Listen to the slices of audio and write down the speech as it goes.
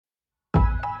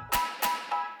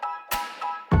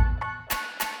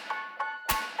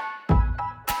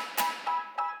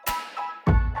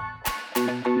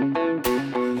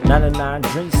99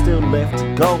 drinks still left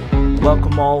to go.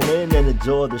 Welcome all in and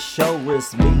enjoy the show.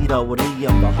 It's me, Dawari,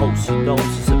 I'm the host. You know,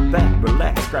 so sit back,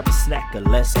 relax, grab a snack, and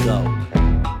let's go.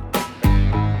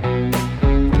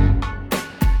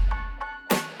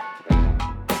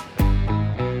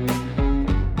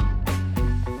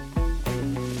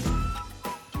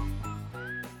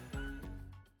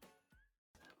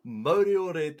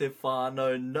 Moriore te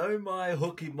whānau, no mai,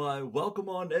 hoki mai, welcome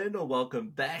on in or welcome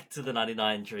back to the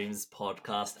 99 Dreams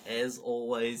podcast. As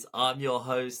always, I'm your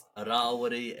host,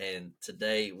 Rawari, and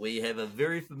today we have a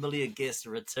very familiar guest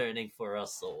returning for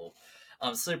us all.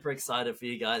 I'm super excited for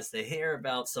you guys to hear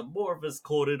about some more of his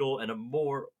kōrero and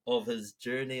more of his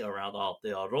journey around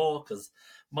Aotearoa, because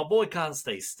my boy can't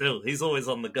stay still. He's always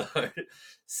on the go.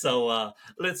 So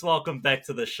let's welcome back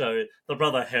to the show, the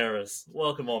brother Harris.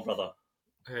 Welcome on, brother.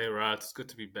 Hey, Rat, it's good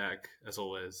to be back, as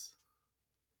always.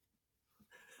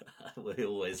 We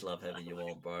always love having you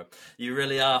on, bro. You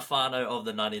really are a whānau of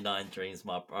the 99 Dreams,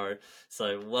 my bro.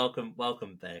 So welcome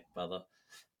back, brother.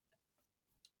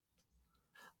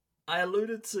 I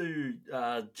alluded to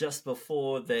just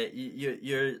before that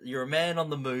you're a man on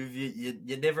the move.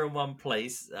 You're never in one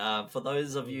place. For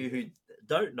those of you who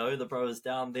don't know, the bro is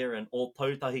down there in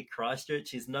Ōtautahi,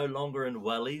 Christchurch. He's no longer in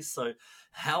Wellies. So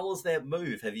how was that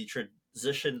move? Have you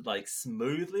transitioned like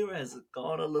smoothly, or has it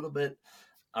gone a little bit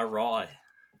awry?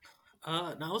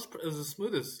 No, it was as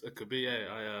smooth as it could be.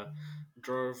 I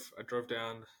drove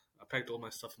down. I packed all my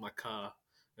stuff in my car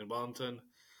in Wellington,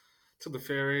 took the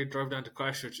ferry, drove down to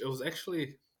Christchurch. It was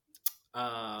actually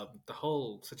the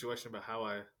whole situation about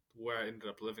where I ended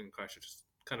up living in Christchurch is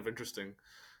kind of interesting.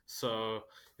 So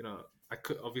I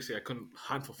couldn't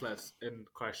hunt for flats in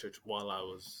Christchurch while I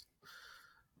was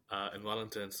in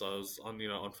Wellington, so I was on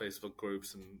Facebook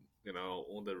groups and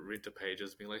all the renter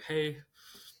pages being like, hey,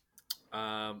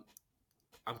 I'm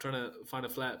trying to find a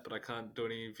flat, but I can't do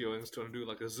any viewings. Do you want to do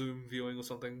like a Zoom viewing or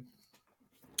something?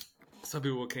 Some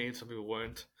people were keen, some people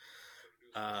weren't,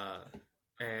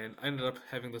 and I ended up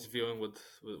having this viewing with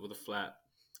a flat,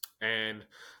 and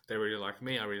they really liked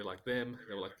me, I really liked them.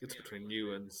 They were like, it's between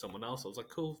you and someone else. I was like,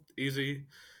 cool, easy.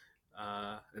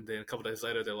 And then a couple of days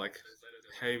later, they're like,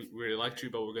 hey, we really liked you,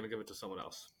 but we're going to give it to someone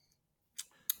else.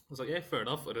 I was like, yeah, fair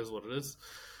enough. It is what it is.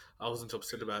 I wasn't too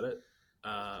upset about it.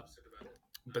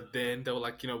 But then they were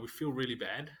like, we feel really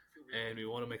bad and we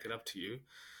want to make it up to you.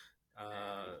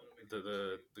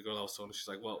 The girl I was talking to, she's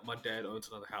like, well, my dad owns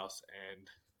another house and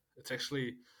it's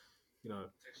actually,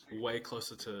 way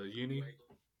closer to uni.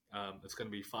 It's going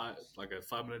to be a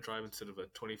 5-minute drive instead of a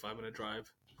 25-minute drive.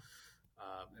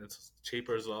 And it's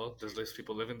cheaper as well. There's less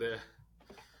people living there.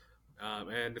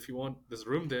 And if you want this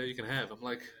room there, you can have. I'm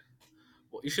like,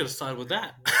 well, you should have started with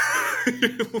that.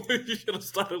 You should have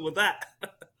started with that.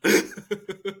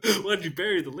 Why did you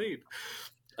bury the lead?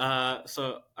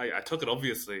 So I took it,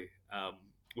 obviously,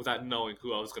 without knowing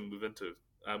who I was going to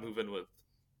move in with.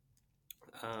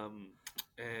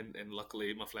 And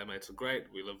luckily, my flatmates are great.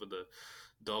 We live with a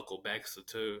dog called Baxter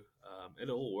too. It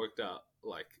all worked out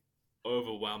like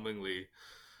overwhelmingly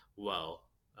well.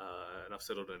 And I've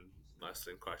settled in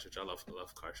nicely in Christchurch. I love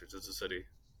Christchurch. It's a city.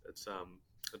 It's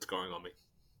growing on me.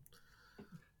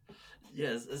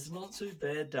 Yes, it's not too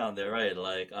bad down there, right?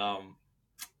 Like, I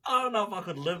don't know if I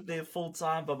could live there full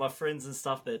time, but my friends and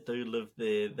stuff that do live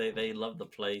there, they love the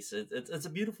place. It's a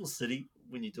beautiful city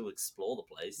when you do explore the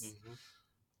place. Mm-hmm.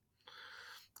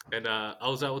 And I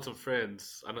was out with some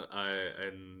friends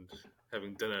and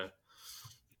having dinner,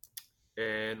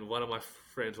 and one of my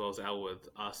friends who I was out with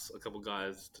asked a couple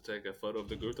guys to take a photo of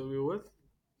the group that we were with.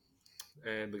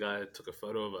 And the guy took a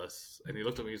photo of us, and he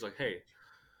looked at me, he's like, hey,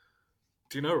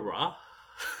 do you know Ra?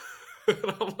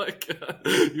 And I'm like,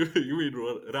 you mean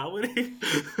Rawari?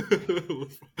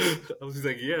 I was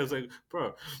like, yeah. I was like,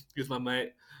 bro, he's my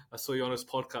mate. I saw you on his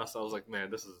podcast. I was like,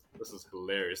 man, this is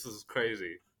hilarious. This is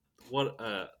crazy. What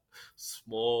a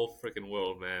small freaking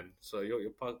world, man. So your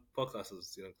podcast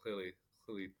is clearly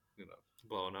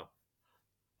blowing up.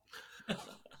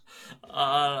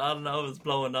 I don't know if it's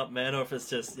blowing up, man, or if it's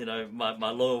just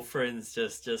my loyal friends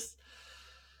just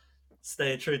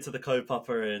staying true to the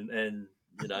kaupapa and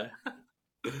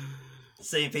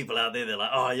seeing people out there. They're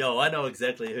like, oh, yo, I know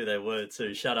exactly who they were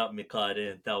too. Shut up,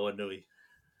 Mikaere and Tawanui.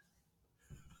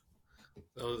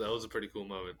 That was a pretty cool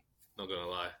moment. Not gonna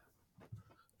lie.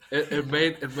 It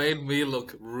made me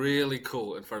look really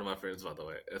cool in front of my friends, by the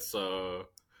way. So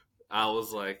I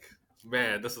was like,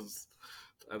 man, this is.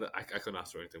 I couldn't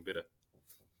ask for anything better.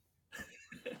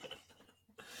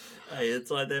 Hey,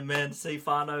 it's like that, man. See,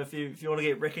 whānau, if you want to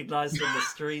get recognised in the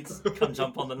streets, come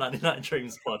jump on the 99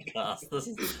 Dreams podcast. This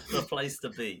is the place to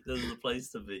be.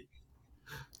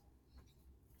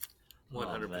 Oh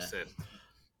man. 100%.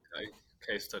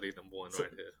 Case study number one So,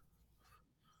 right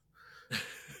here.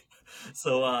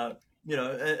 so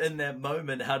in that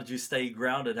moment, how did you stay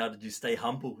grounded? How did you stay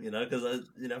humble? Because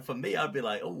for me, I'd be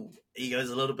like, oh, ego's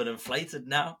a little bit inflated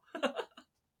now.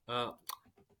 Uh,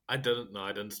 I didn't. No,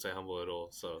 I didn't stay humble at all.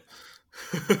 So,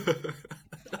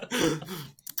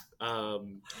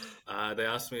 um, they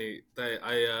asked me.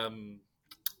 I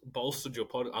bolstered your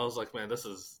pod. I was like, man, this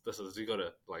is. You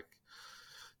gotta like.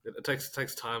 It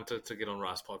takes time to get on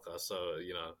Rice podcast. So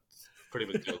it's a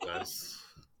pretty big deal, guys.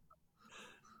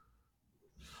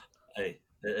 Hey,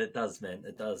 it does, man.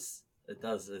 It does. It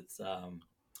does. It's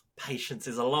patience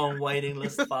is a long waiting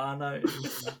list, Fano.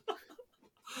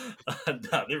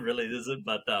 No, it really isn't.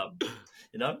 But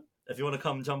if you want to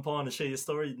come jump on and share your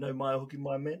story, my hooky,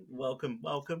 my man, welcome,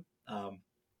 welcome.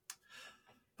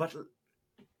 But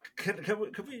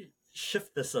can we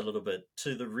shift this a little bit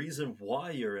to the reason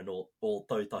why you're in all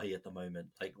Tautahi at the moment?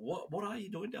 Like, what are you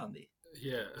doing down there?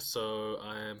 Yeah. So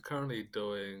I am currently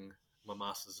doing my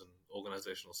master's in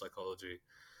organizational psychology,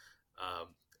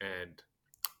 and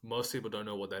most people don't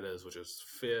know what that is, which is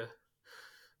fear.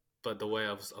 But the way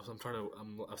I've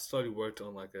slowly worked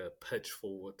on like a pitch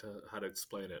for how to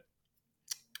explain it.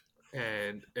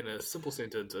 And in a simple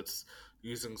sentence, it's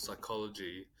using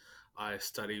psychology. I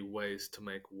study ways to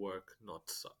make work not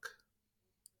suck.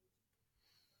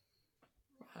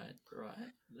 Right,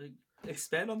 right. Like,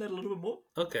 expand on that a little bit more.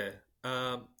 Okay.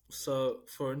 So,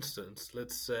 for instance,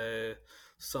 let's say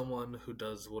someone who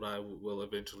does what I will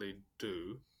eventually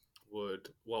do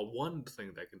one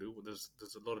thing they can do. There's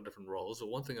a lot of different roles. So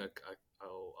one thing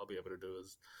I'll be able to do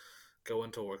is go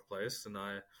into a workplace, and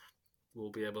I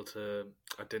will be able to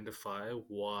identify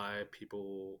why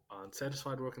people aren't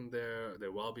satisfied working there,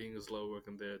 their well-being is low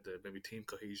working there, their maybe team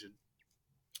cohesion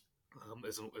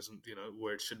isn't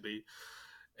where it should be,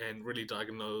 and really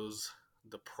diagnose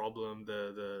the problem,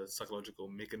 the psychological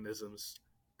mechanisms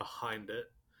behind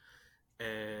it,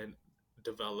 and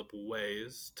develop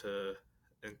ways to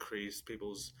increase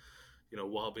people's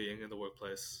well-being in the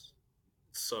workplace,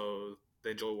 so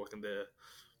they enjoy working there,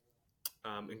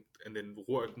 and then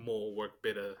work more, work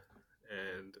better,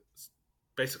 and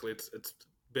basically it's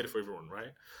better for everyone,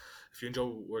 right? If you enjoy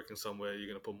working somewhere, you're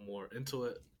going to put more into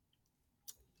it,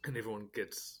 and everyone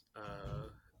gets a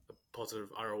positive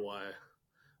ROI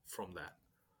from that.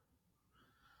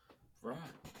 Right,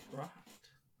 right.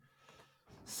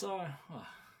 So,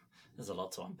 there's a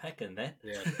lot to unpack in there.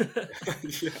 Yeah.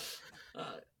 Yeah.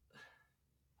 uh,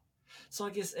 so I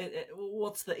guess,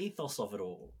 what's the ethos of it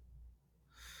all?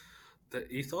 The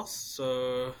ethos.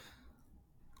 So,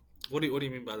 what do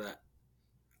you mean by that?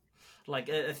 Like,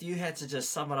 if you had to just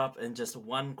sum it up in just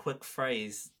one quick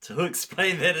phrase to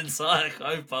explain that entire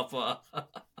kaupapa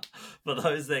for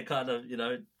those that kind of,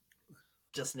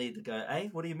 just need to go, hey,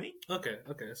 what do you mean? Okay.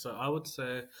 So I would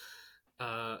say,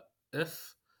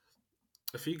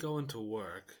 if you go into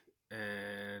work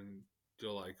and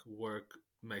you're like, work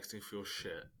makes me feel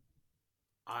shit,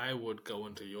 I would go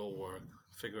into your work,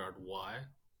 figure out why,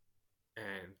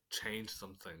 and change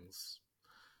some things,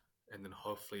 and then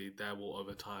hopefully that will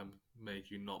over time make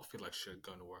you not feel like shit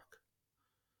going to work.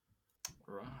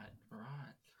 Right,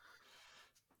 right.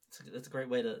 That's a great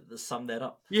way to sum that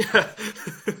up. Yeah.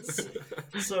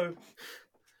 So,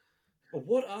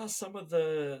 what are some of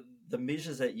the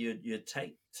measures that you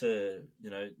take to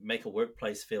make a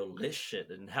workplace feel less shit,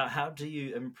 and how do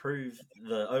you improve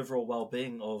the overall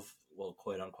well-being of, well,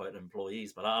 quote unquote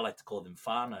employees, but I like to call them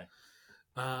whānau?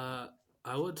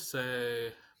 I would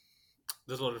say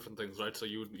there's a lot of different things, right? So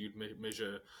you'd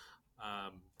measure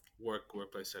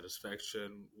workplace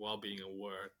satisfaction, well-being at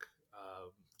work,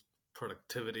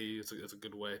 productivity is a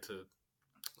good way to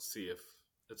see if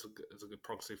it's a good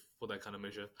proxy for that kind of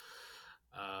measure.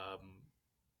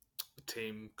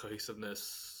 Team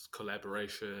cohesiveness,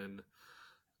 collaboration,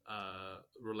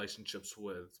 relationships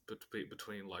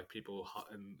between like people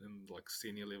in like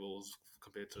senior levels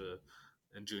compared to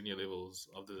and junior levels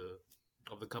of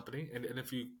the company, and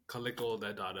if you collect all of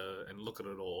that data and look at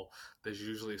it all, there's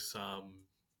usually some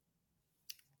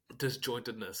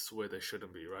disjointedness where there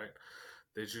shouldn't be, right?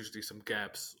 There's usually some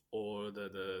gaps, or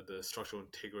the structural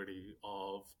integrity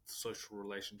of social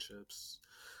relationships,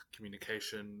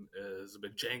 communication is a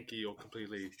bit janky or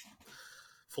completely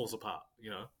falls apart,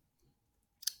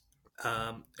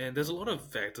 and there's a lot of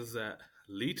factors that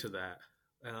lead to that.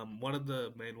 One of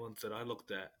the main ones that I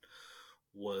looked at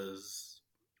was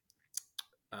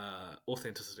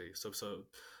authenticity. So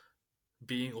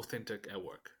being authentic at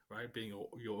work, right? Being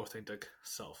your authentic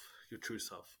self, your true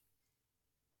self.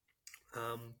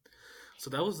 So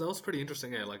that was pretty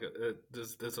interesting. Yeah, like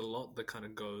there's a lot that kind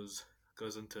of goes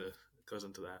into goes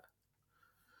into that.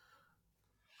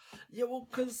 Yeah, well,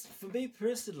 because for me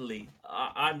personally,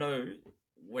 I know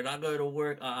when I go to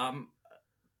work, I'm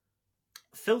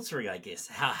filtering, I guess,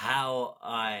 how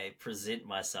I present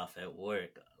myself at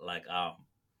work. Like,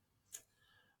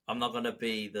 I'm not gonna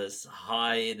be this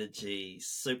high energy,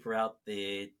 super out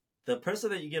there. The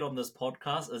person that you get on this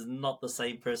podcast is not the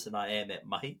same person I am at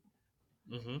Mahi.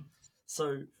 Mm-hmm.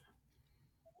 So,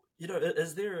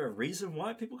 is there a reason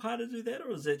why people kind of do that,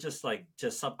 or is it just like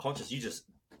just subconscious?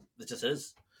 It just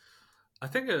is. I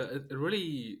think it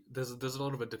really there's a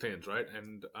lot of it depends, right?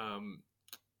 And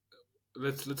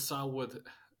let's start with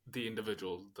the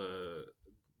individual, the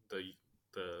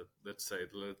let's say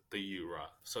the you, right?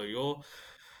 So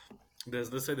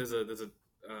let's say there's a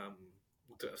um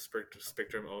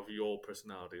spectrum of your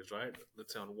personalities, right?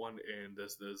 Let's say on one end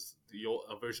there's your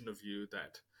a version of you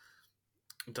that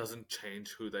doesn't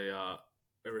change who they are,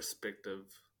 irrespective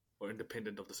or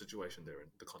independent of the situation they're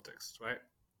in, the context, right?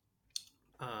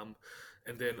 Um,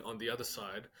 and then on the other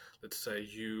side, let's say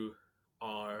you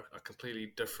are a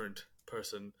completely different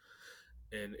person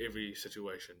in every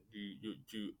situation.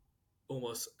 You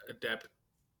almost adapt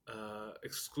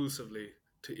exclusively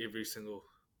to every single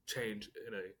change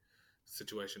in a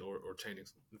situation or changing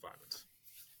environments,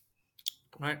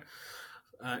 right?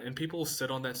 And people sit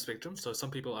on that spectrum. So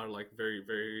some people are like very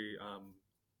very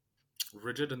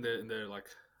rigid in their like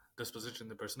disposition,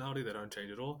 their personality. They don't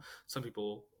change at all. Some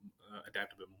people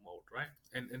adapt a bit more, right?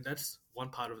 And that's one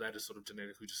part of that is sort of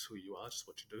genetically just who you are, just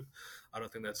what you do. I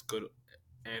don't think that's good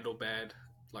and or bad,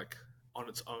 like on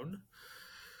its own.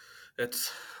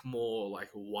 It's more like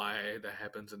why that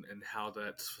happens and how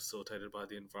that's facilitated by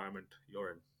the environment you're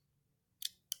in.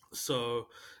 So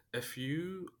if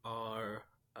you are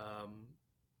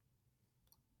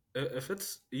if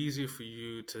it's easier for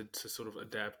you to sort of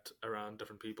adapt around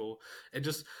different people and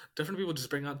just different people just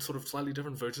bring out sort of slightly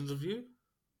different versions of you,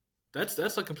 that's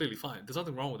like completely fine. There's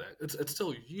nothing wrong with that. It's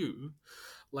still you.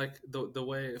 Like the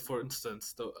way, for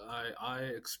instance, I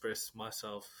express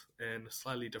myself in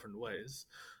slightly different ways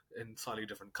in slightly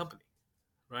different company,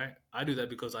 right? I do that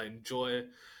because I enjoy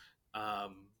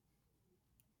um,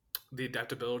 the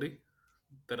adaptability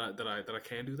that I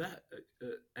can do that,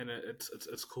 and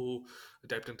it's cool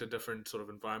adapting to different sort of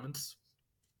environments.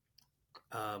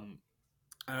 Um,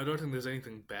 and I don't think there's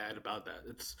anything bad about that.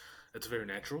 It's very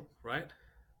natural, right?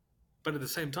 But at the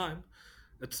same time,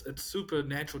 it's super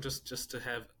natural just to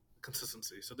have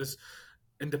consistency. So this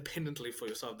independently for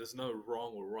yourself, there's no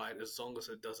wrong or right as long as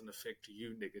it doesn't affect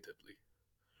you negatively.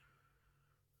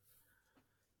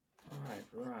 Right,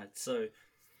 right. So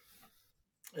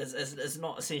it's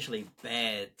not essentially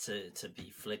bad to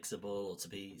be flexible or to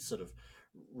be sort of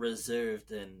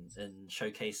reserved in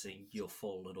showcasing your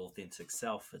full and authentic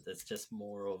self. It's just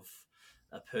more of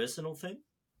a personal thing.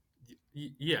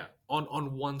 Yeah,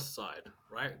 on one side,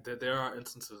 right? There are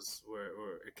instances where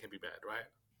it can be bad, right?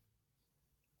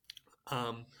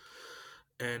 Um,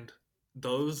 and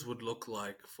those would look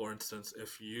like, for instance,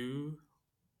 if you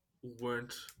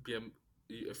weren't being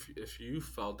if you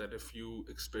felt that if you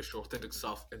express your authentic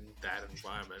self in that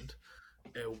environment,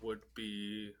 it would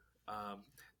be um,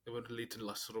 it would lead to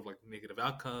sort of like negative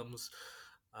outcomes.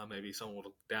 Maybe someone would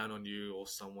look down on you, or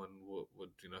someone would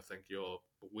think you're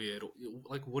weird, or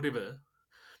like whatever.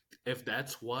 If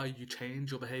that's why you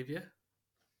change your behavior,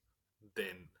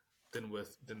 then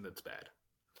then that's bad.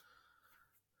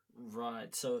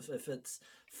 Right. So if it's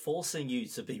forcing you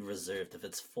to be reserved, if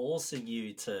it's forcing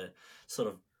you to sort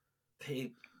of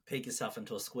peg, peg yourself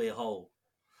into a square hole.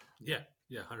 Yeah,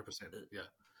 yeah, 100%. Yeah.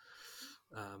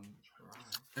 Right.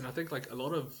 And I think like a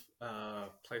lot of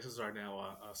places right now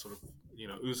are sort of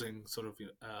oozing sort of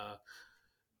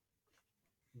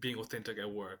being authentic at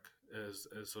work is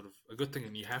sort of a good thing,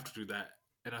 and you have to do that.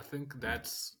 And I think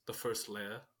that's the first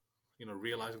layer,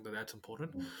 realizing that that's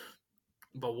important.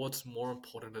 But what's more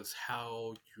important is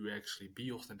how you actually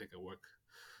be authentic at work.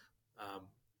 Um,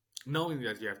 knowing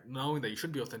that you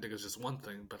should be authentic is just one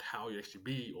thing, but how you actually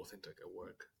be authentic at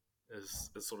work is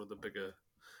sort of the bigger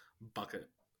bucket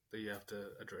that you have to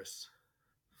address.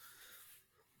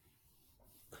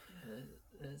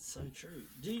 It's so true.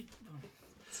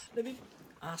 Let me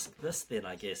ask this then,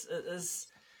 I guess.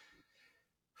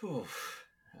 Whew,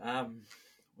 um,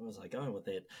 where was I going with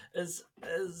that? Is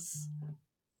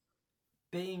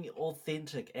being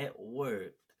authentic at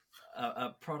work a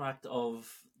product of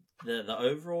the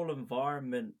overall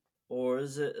environment, or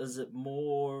is it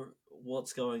more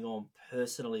what's going on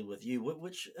personally with you?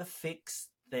 Which affects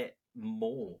that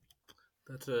more?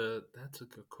 That's a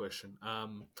good question.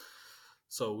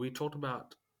 So we talked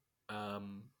about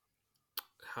um,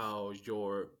 how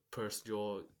your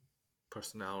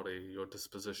personality, your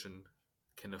disposition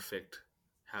can affect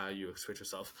how you express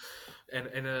yourself.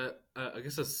 And I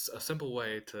guess a simple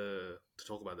way to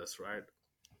talk about this, right?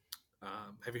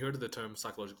 Have you heard of the term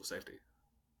psychological safety?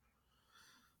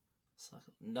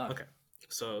 No. Okay,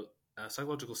 so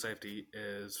psychological safety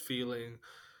is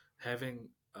having,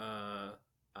 um,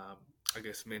 I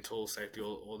guess, mental safety,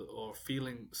 or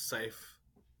feeling safe,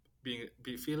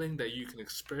 feeling that you can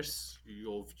express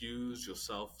your views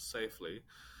yourself safely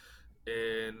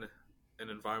in an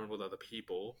environment with other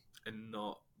people, and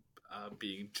not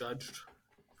being judged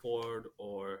for it,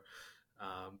 or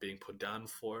being put down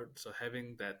for it. So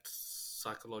having that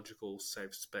psychological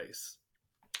safe space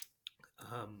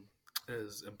um,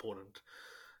 is important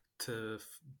to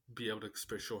be able to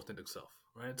express your authentic self,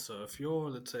 right? So if you're,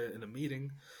 let's say, in a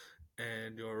meeting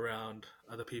and you're around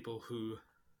other people who,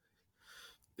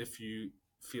 if you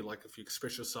feel like if you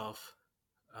express yourself,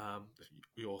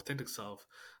 your authentic self,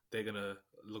 they're gonna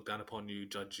look down upon you,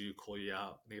 judge you, call you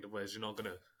out negative ways. You're not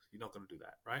gonna do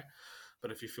that, right?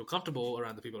 But if you feel comfortable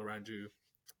around the people around you,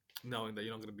 knowing that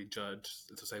you're not going to be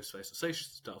judged, it's a safe space to say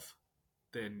stuff,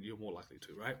 then you're more likely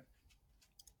to, right?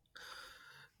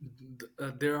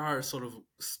 There are sort of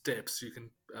steps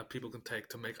people can take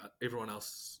to make everyone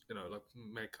else, like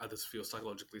make others feel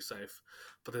psychologically safe.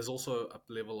 But there's also a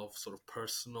level of sort of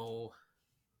personal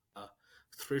uh,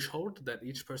 threshold that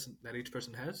each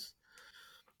person has.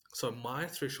 So my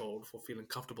threshold for feeling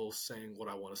comfortable saying what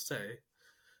I want to say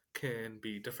can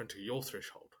be different to your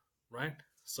threshold, right?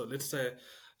 So let's say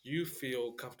you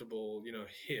feel comfortable,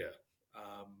 here,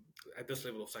 at this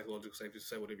level of psychological safety to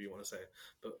say whatever you want to say,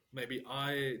 but maybe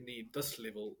I need this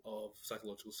level of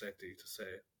psychological safety to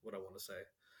say what I want to say.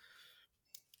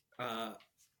 Uh,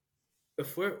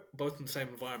 if we're both in the same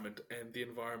environment and the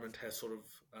environment has sort of,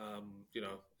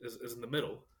 is in the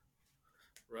middle,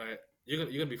 right? You're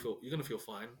gonna feel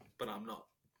fine, but I'm not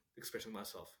expressing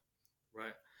myself,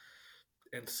 right?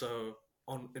 And so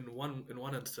in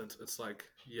one instance, it's like,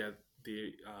 yeah,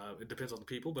 the it depends on the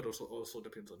people, but also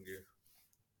depends on you.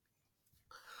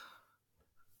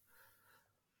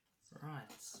 Right.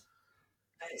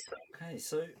 Okay,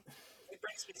 so that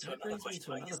brings me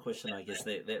to another question, I guess,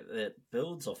 that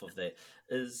builds off of that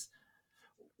is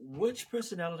which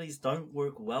personalities don't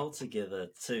work well together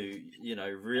to,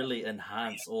 really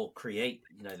enhance or create,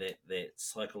 that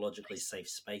psychologically safe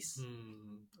space?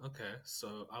 Okay,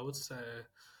 so I would say,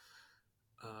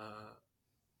 uh,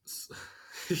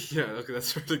 yeah, okay,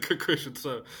 that's a really good question.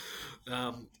 So,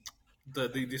 um, the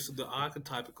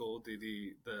archetypical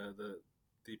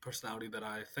the personality that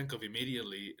I think of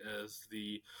immediately is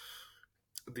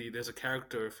there's a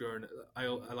character. If you're in, I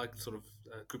like sort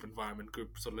of group environment,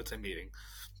 group, so let's say meeting.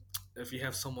 If you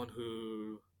have someone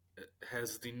who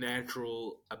has the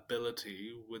natural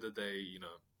ability, whether they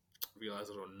realize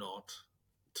it or not,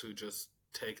 to just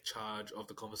take charge of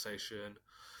the conversation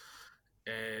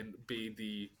and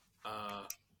be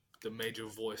the major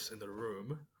voice in the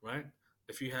room, right?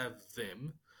 If you have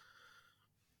them,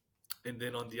 and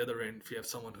then on the other end, if you have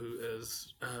someone who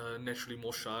is naturally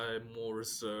more shy, more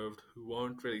reserved, who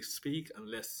won't really speak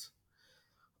unless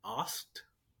asked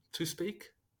to speak,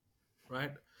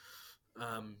 right?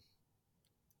 Um,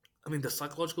 I mean, the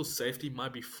psychological safety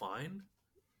might be fine,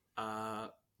 uh,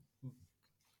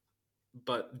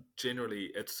 but generally,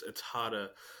 it's harder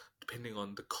depending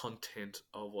on the content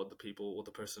of what the people or the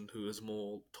person who is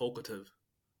more talkative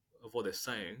of what they're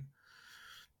saying.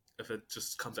 If it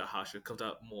just comes out harsh, it comes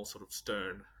out more sort of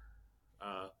stern,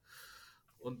 uh,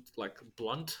 like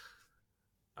blunt,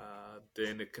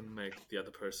 then it can make the other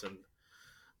person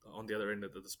on the other end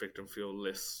of the spectrum feel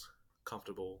less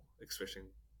comfortable expressing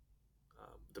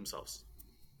themselves.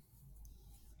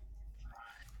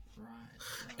 Right,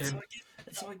 And right.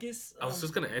 And so I guess, I was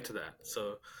just going to add to that.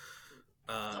 So,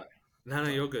 no,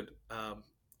 you're good.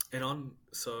 And on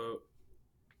so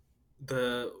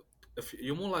the if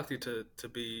you're more likely to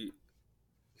be,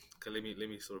 okay, let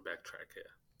me sort of backtrack here.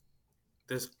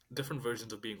 There's different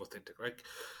versions of being authentic, right?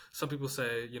 Some people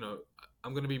say,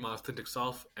 I'm going to be my authentic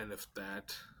self, and if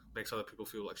that makes other people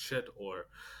feel like shit, or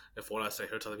if what I say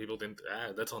hurts other people, then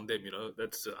that's on them.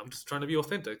 That's I'm just trying to be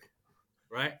authentic,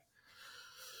 right?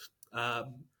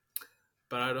 Um,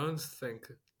 but I don't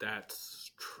think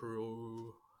that's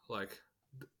true. Like,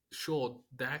 sure,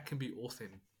 that can be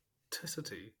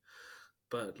authenticity,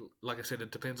 but like I said,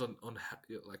 it depends on how,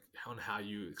 on how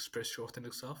you express your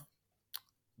authentic self.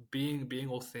 Being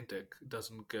authentic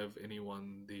doesn't give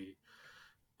anyone the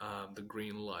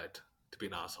green light to be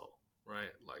an asshole,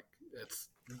 right? Like, that's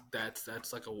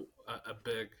like a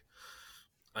big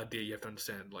idea you have to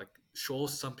understand. Like, sure,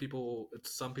 it's some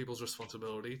people's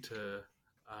responsibility to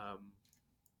um,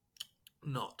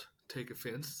 not take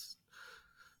offense,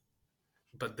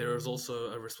 but there is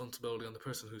also a responsibility on the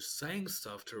person who's saying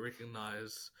stuff to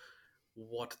recognize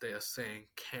what they are saying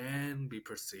can be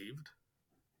perceived,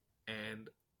 and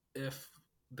if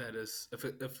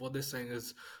if what they're saying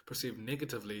is perceived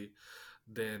negatively,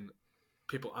 then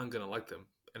people aren't gonna like them,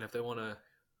 and if they want to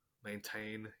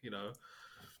maintain,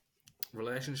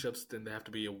 relationships, then they have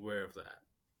to be aware of that.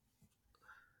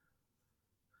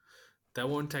 That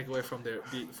won't take away from their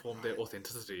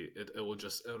authenticity. It will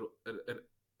just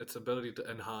its ability to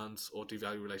enhance or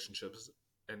devalue relationships,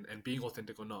 and being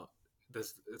authentic or not.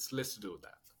 It's less to do with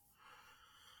that.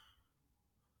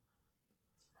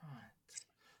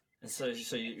 And so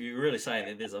you're really saying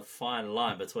that there's a fine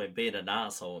line between being an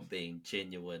asshole and being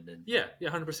genuine, and Yeah,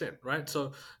 100%, right?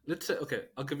 So let's say, okay,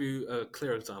 I'll give you a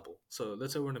clear example. So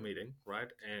let's say we're in a meeting, right?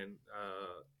 And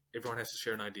everyone has to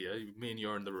share an idea. Me and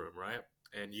you're in the room, right?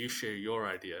 And you share your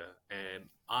idea, and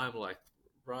I'm like,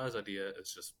 Ra's idea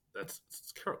is just it's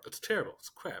terrible, it's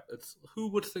crap. It's who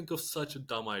would think of such a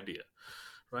dumb idea,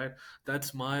 right?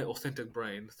 That's my authentic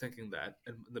brain thinking that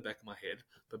in the back of my head.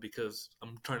 But because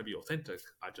I'm trying to be authentic,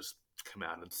 I just come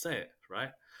out and say it,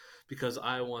 right? Because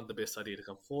I want the best idea to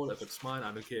come forward. If it's mine,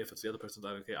 I don't care. If it's the other person's,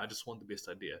 I don't care. I just want the best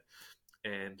idea.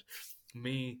 And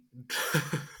me,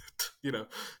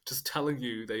 just telling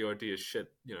you that your idea is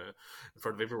shit, in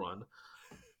front of everyone,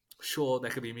 sure,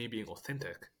 that could be me being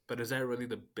authentic. But is that really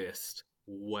the best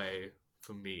way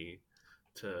for me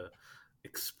to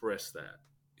express that?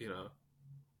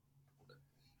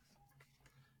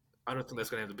 I don't think that's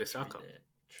going to have the best outcome.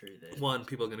 True that. One,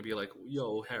 people are going to be like,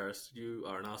 yo, Harris, you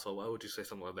are an asshole. Why would you say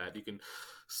something like that? You can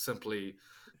simply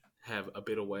have a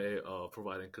better way of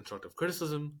providing constructive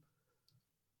criticism,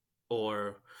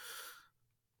 or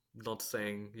not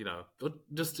saying,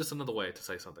 just another way to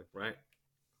say something, right?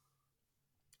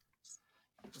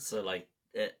 So like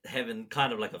having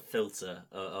kind of like a filter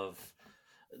of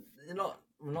not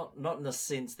in the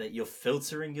sense that you're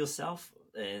filtering yourself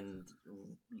and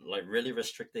like really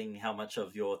restricting how much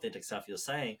of your authentic stuff you're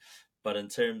saying, but in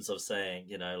terms of saying,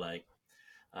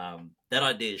 that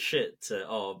idea is shit, to,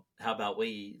 how about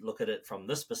we look at it from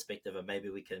this perspective and maybe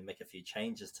we can make a few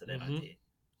changes to that idea.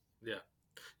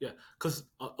 Yeah, because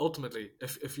ultimately,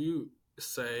 if you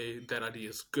say that idea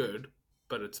is good,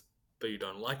 but you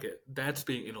don't like it, that's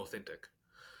being inauthentic.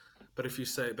 But if you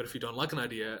don't like an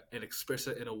idea and express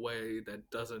it in a way that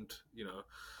doesn't,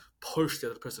 push the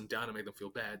other person down and make them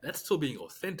feel bad, that's still being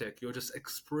authentic. You're just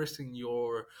expressing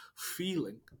your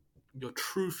feeling, your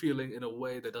true feeling, in a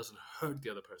way that doesn't hurt the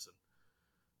other person.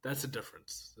 That's the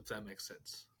difference, if that makes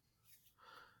sense.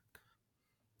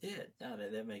 Yeah, no,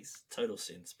 that makes total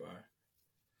sense, bro.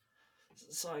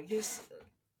 So I guess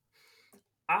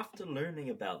after learning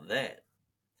about that,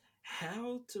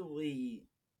 how do we,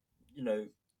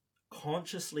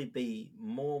 consciously be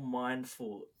more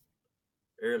mindful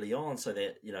early on, so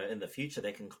that in the future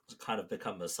that can kind of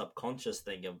become a subconscious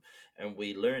thing, and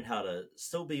we learn how to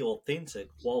still be authentic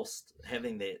whilst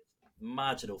having that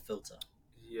marginal filter.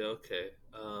 Yeah, okay.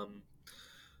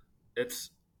 It's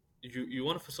you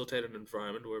want to facilitate an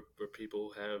environment where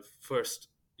people have, first,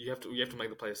 you have to make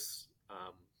the place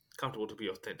comfortable to be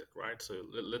authentic, right? So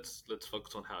let's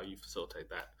focus on how you facilitate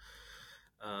that.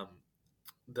 um,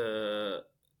 the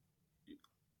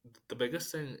the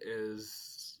biggest thing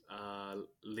is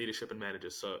leadership and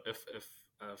managers. So if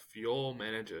your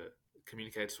manager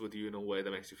communicates with you in a way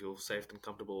that makes you feel safe and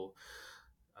comfortable,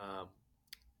 um,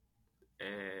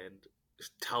 and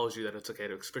tells you that it's okay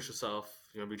to express yourself,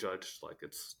 you won't be judged. Like,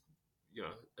 it's,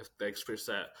 if they express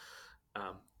that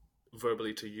um,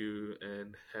 verbally to you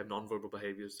and have nonverbal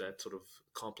behaviors that sort of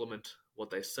complement what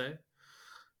they say,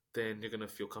 then you're going to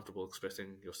feel comfortable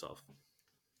expressing yourself.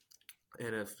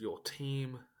 And if your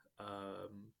team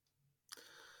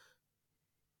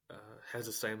has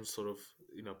the same sort of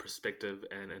perspective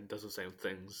and does the same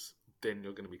things, then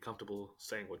you're going to be comfortable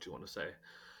saying what you want to say.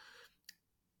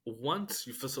 Once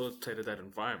you facilitated that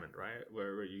environment, right,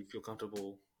 where you feel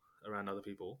comfortable around other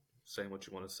people saying what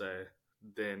you want to say,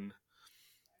 then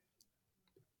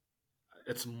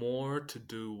it's more to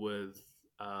do with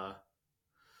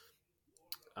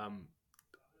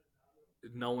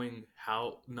knowing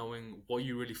what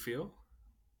you really feel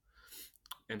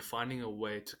and finding a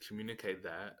way to communicate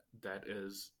that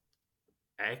is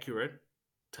accurate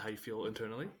to how you feel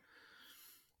internally.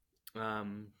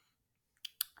 And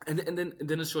then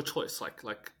it's your choice.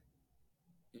 Like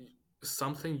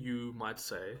something you might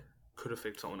say could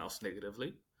affect someone else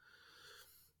negatively,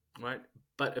 right?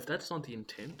 But if that's not the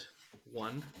intent,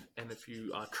 one, and if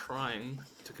you are trying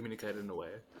to communicate in a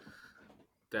way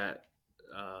that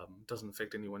doesn't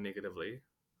affect anyone negatively,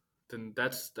 then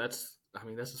that's I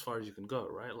mean, that's as far as you can go,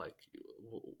 right? Like,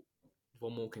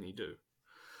 what more can you do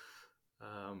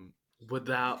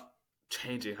without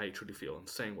changing how you truly feel and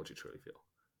saying what you truly feel,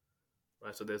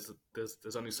 right? So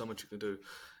there's only so much you can do,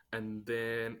 and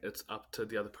then it's up to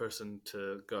the other person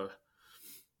to go.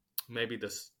 Maybe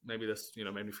this made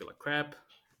me feel like crap.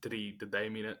 Did they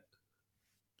mean it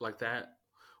like that,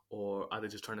 or are they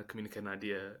just trying to communicate an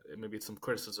idea? Maybe it's some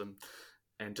criticism,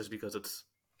 and just because it's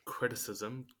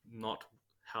criticism, not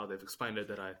how they've explained it,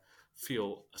 that I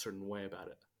feel a certain way about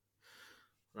it,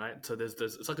 right? So there's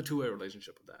it's like a two-way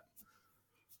relationship with that.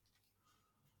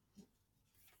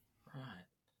 Right.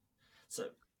 So,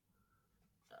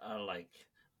 like,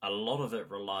 a lot of it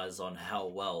relies on how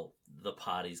well the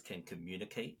parties can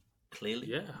communicate clearly.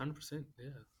 Yeah, 100%. Yeah,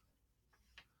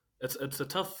 it's a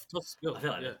tough I skill.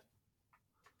 feel like Yeah,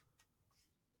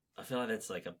 I feel like that's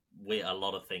like where a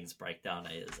lot of things break down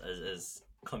is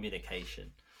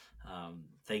communication,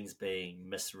 things being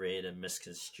misread and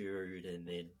misconstrued, and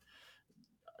then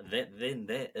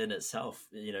that in itself,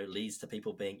 leads to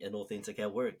people being inauthentic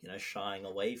at work, shying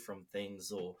away from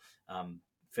things, or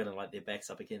feeling like their backs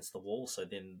up against the wall. So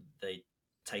then they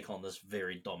take on this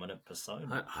very dominant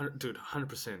persona. Dude,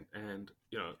 100%. And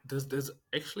there's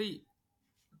actually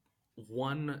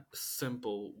one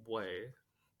simple way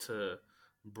to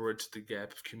bridge the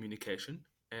gap of communication,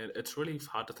 and it's really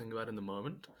hard to think about in the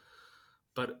moment,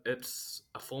 but it's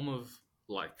a form of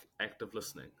like active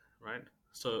listening, right?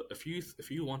 So if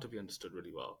you want to be understood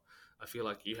really well, I feel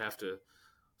like you have to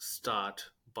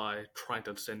start by trying to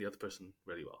understand the other person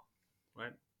really well,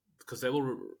 right? Because they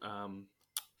will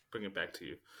bring it back to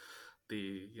you,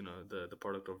 the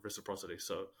product of reciprocity.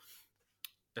 So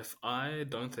if I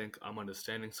don't think I'm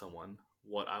understanding someone,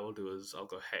 what I will do is I'll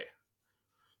go, hey,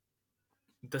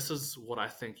 this is what I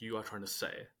think you are trying to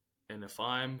say, and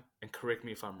and correct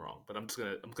me if I'm wrong, but I'm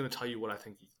gonna tell you what I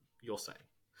think you're saying,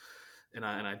 and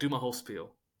I do my whole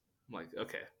spiel. I'm like,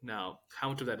 okay, now how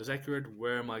much of that is accurate?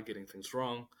 Where am I getting things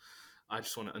wrong? I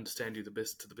just want to understand you to the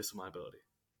best of my ability,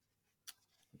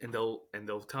 and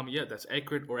they'll tell me, yeah, that's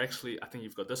accurate, or actually, I think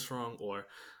you've got this wrong, or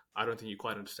I don't think you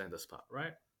quite understand this part,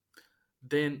 right?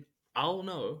 Then I'll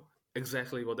know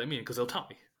exactly what they mean because they'll tell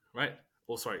me, right?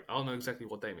 Or sorry, I'll know exactly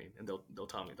what they mean, and they'll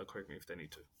tell me, they'll correct me if they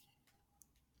need to,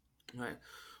 right?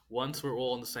 Once we're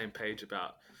all on the same page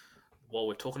about what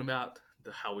we're talking about,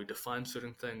 how we define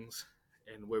certain things,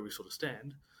 and where we sort of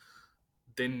stand,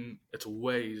 then it's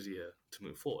way easier to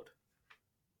move forward.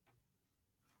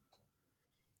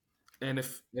 And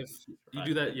if you Right.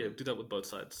 do that, yeah, do that with both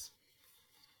sides.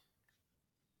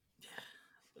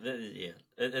 Yeah,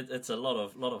 it's a lot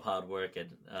of hard work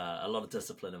and a lot of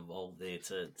discipline involved there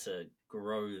to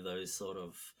grow those sort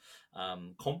of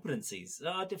competencies.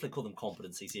 I definitely call them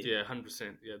competencies here. Yeah,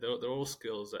 100%. Yeah, they're all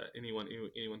skills that anyone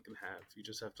can have. You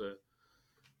just have to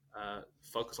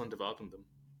focus on developing them.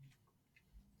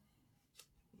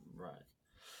 Right.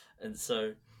 And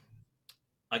so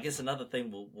I guess another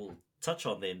thing we'll touch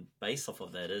on then, based off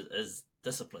of that, is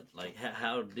discipline. Like,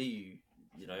 how do you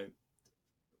know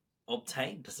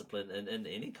obtain discipline in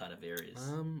any kind of areas?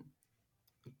 Um,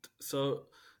 so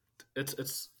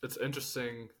it's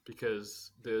interesting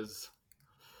because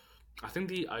I think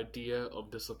the idea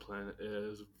of discipline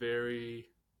is very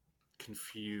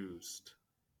confused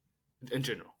in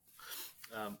general,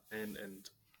 and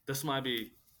this might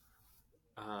be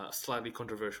slightly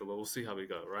controversial, but we'll see how we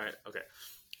go. Right? Okay.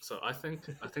 So I think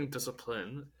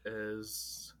discipline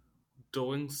is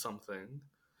doing something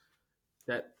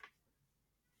that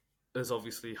is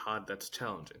obviously hard, that's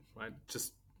challenging, right?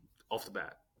 Just off the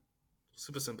bat,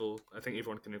 super simple. I think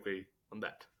everyone can agree on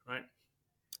that, right?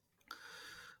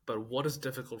 But what is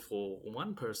difficult for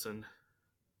one person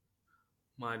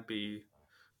might be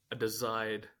a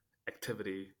desired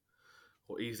activity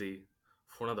or easy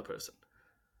for another person.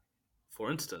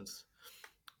 For instance,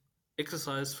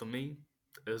 exercise for me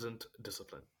isn't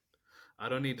discipline. I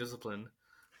don't need discipline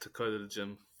to go to the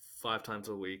gym 5 times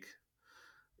a week,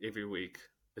 every week.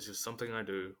 It's just something I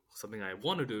do, something I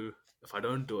want to do. If I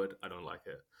don't do it, I don't like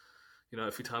it.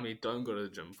 If you tell me don't go to the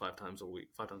gym 5 times a week,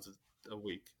 5 times a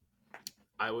week,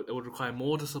 it would require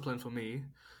more discipline for me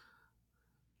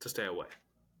to stay away,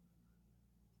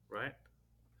 right?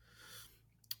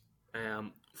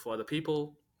 For other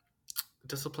people,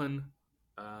 discipline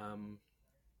um,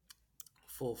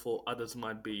 for others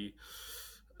might be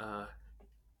uh,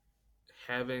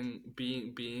 having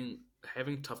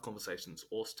tough conversations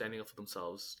or standing up for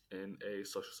themselves in a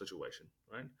social situation,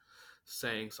 right?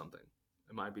 Saying something.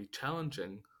 It might be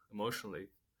challenging emotionally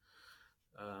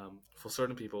for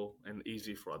certain people and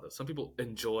easy for others. Some people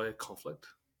enjoy conflict,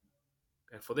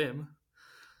 and for them,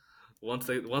 Once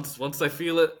they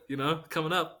feel it,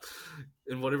 coming up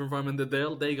in whatever environment that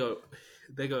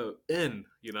they go in.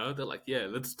 They're like, yeah,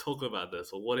 let's talk about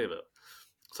this or whatever.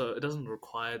 So it doesn't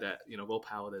require that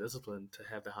willpower, that discipline to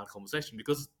have the hard conversation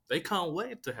because they can't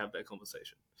wait to have that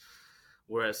conversation.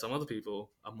 Whereas some other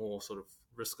people are more sort of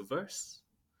risk averse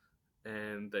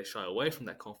and they shy away from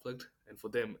that conflict, and for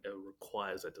them it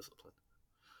requires that discipline,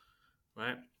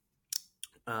 right?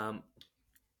 Um,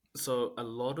 so a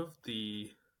lot of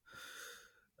the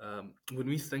when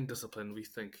we think discipline, we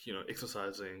think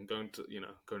exercising, going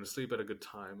to sleep at a good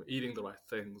time, eating the right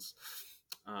things,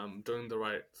 doing the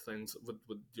right things with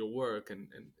your work,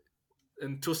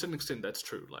 and to a certain extent that's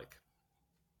true. Like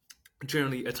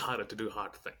generally, it's harder to do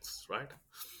hard things, right?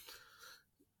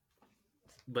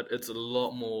 But it's a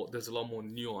lot more. There's a lot more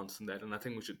nuance in that, and I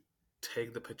think we should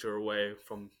take the picture away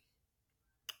from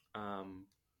um,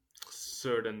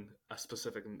 certain a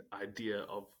specific idea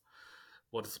of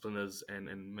what discipline is and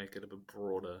make it a bit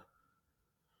broader.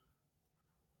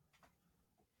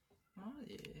 Oh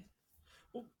yeah.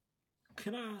 Well,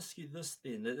 can I ask you this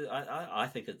then? I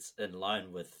think it's in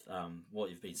line with what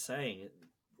you've been saying.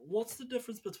 What's the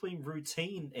difference between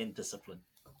routine and discipline?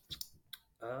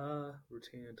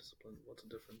 Routine and discipline. What's the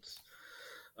difference?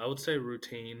 I would say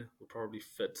routine would probably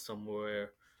fit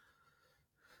somewhere.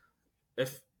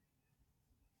 If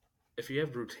if you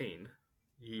have routine,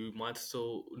 you might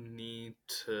still need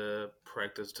to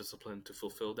practice discipline to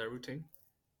fulfill that routine,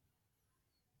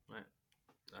 right?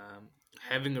 Um,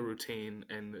 Having a routine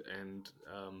and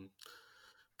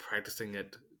practicing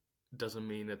it doesn't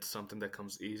mean it's something that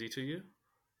comes easy to you.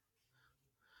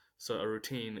 So a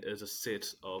routine is a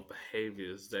set of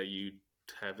behaviors that you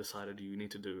have decided you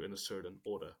need to do in a certain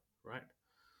order, right?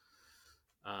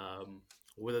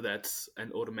 Whether that's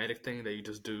an automatic thing that you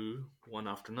just do one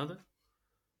after another,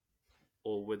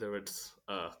 or whether it's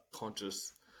a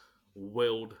conscious,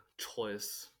 willed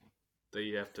choice that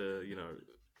you have to,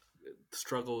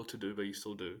 struggle to do, but you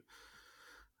still do.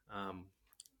 Um,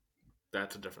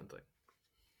 that's a different thing.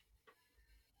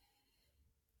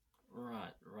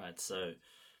 Right, right. So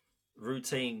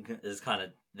routine is kind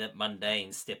of that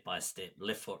mundane step by step,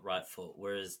 left foot, right foot,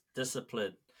 whereas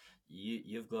discipline,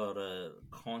 you've got to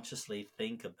consciously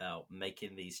think about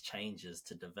making these changes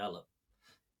to develop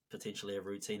potentially a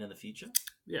routine in the future.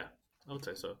 Yeah, I would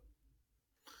say so.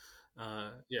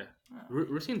 Yeah, Ah,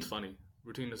 routine's funny.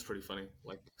 Routine is pretty funny.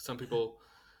 Like some people,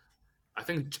 I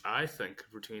think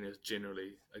routine is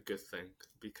generally a good thing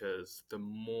because the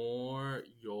more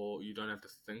you don't have to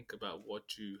think about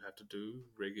what you have to do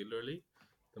regularly,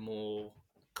 the more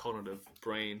cognitive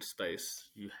brain space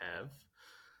you have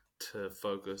to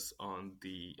focus on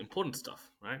the important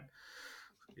stuff, right?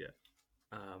 Yeah.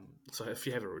 So if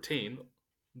you have a routine,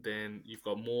 then you've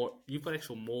got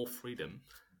actual more freedom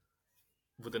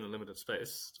within a limited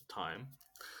space time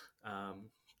um,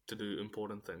 to do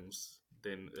important things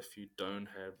than if you don't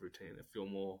have routine, if you're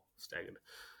more staggered.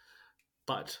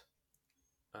 But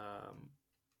um,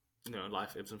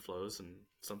 life ebbs and flows, and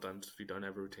sometimes if you don't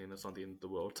have a routine, it's not the end of the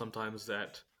world. Sometimes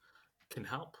that can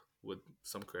help with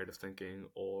some creative thinking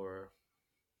or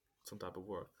some type of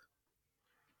work.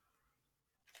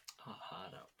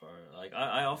 hard out, bro. Like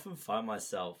I often find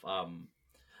myself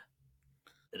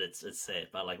and it's sad,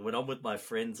 but like when I'm with my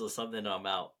friends or something, and I'm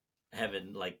out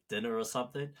having like dinner or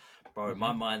something, bro,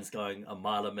 my Hmm. mind's going a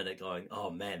mile a minute, going, "Oh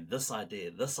man, this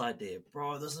idea,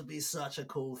 bro, this would be such a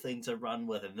cool thing to run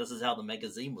with," and this is how the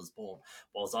magazine was born.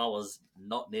 Whilst I was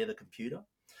not near the computer,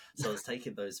 so it's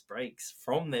taking those breaks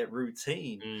from that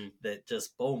routine Mm, that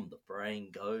just boom, the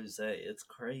brain goes. Hey, it's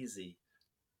crazy.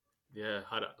 yeah,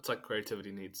 it's like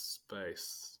creativity needs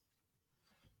space.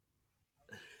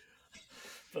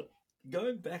 But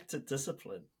going back to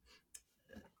discipline,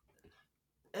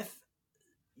 if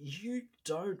you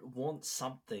don't want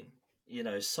something,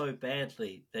 so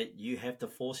badly that you have to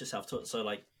force yourself to it. So,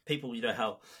 like people,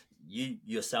 how you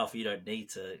yourself, you don't need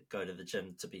to go to the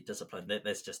gym to be disciplined.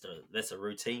 That's a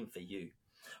routine for you.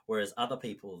 Whereas other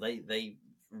people, they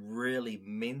really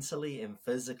mentally and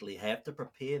physically have to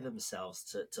prepare themselves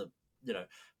to you know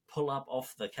pull up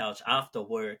off the couch after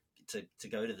work to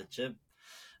go to the gym.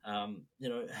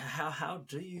 How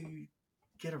do you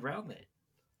get around that?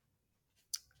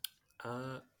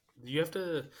 Uh, you have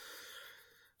to.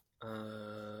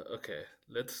 Okay,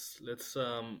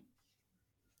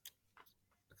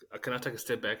 can I take a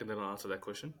step back and then I'll answer that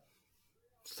question?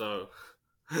 So,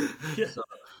 Yeah. so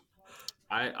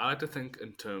I like to think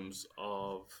in terms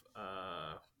of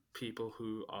people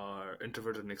who are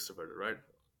introverted and extroverted, right?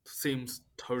 Seems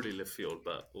totally left field,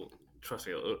 but well, trust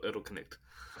me, it'll connect.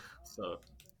 So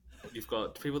you've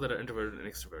got people that are introverted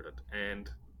and extroverted, and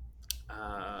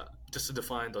just to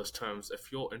define those terms,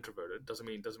 if you're introverted, doesn't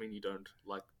mean you don't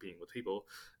like being with people.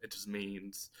 It just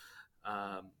means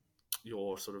um,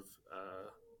 your sort of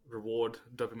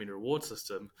dopamine reward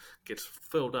system gets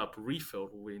filled up,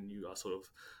 refilled when you are sort of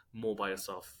more by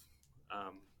yourself,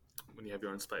 um, when you have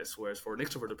your own space. Whereas for an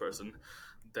extroverted person,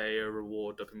 their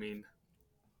reward dopamine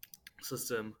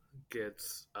system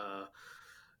gets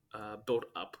built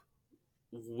up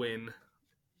when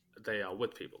they are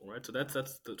with people, right? So that's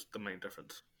the main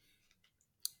difference.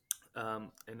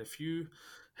 And if you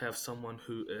have someone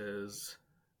who is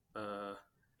uh,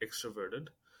 extroverted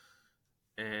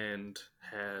and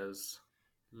has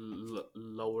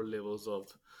lower levels of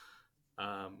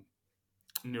um,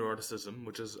 neuroticism,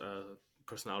 which is a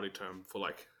personality term for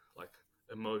like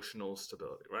emotional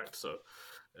stability, right? So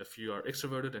if you are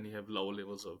extroverted and you have lower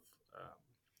levels of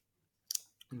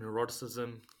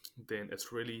neuroticism, then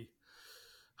it's really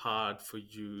hard for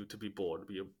you to be bored,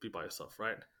 be by yourself,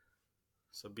 right?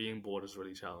 So being bored is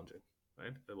really challenging,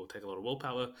 right? It will take a lot of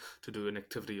willpower to do an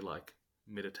activity like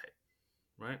meditate,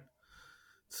 right?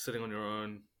 Sitting on your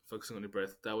own, focusing on your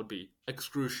breath, that would be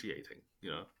excruciating,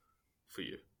 for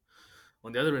you.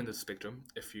 On the other end of the spectrum,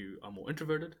 if you are more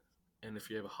introverted and if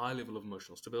you have a high level of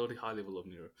emotional stability, high level of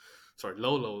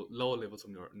lower levels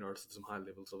of neuroticism, high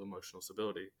levels of emotional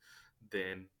stability,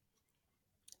 then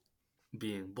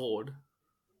being bored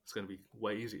is going to be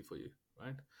way easier for you,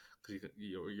 right? Because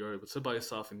you're able to sit by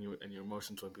yourself and your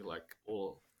emotions won't be like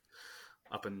all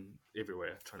up and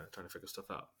everywhere trying to figure stuff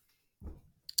out.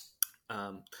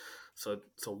 Um, so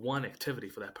one activity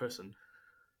for that person,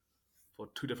 for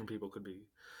two different people, could be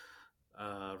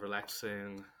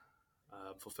relaxing,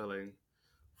 fulfilling.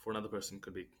 For another person,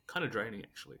 could be kind of draining,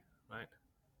 actually, right?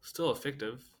 Still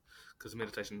effective because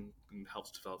meditation helps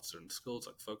develop certain skills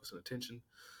like focus and attention.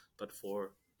 But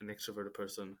for an extroverted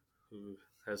person who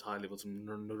has high levels of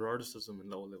neuroticism and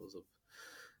lower levels of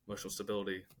emotional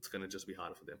stability, it's going to just be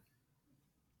harder for them.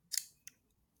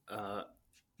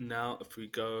 Now, if we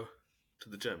go to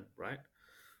the gym, right?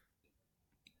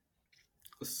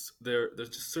 There's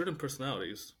just certain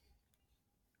personalities,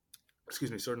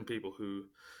 certain people who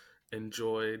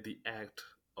enjoy the act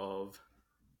of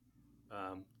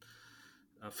um,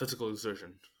 physical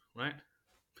exertion, right?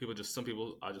 Some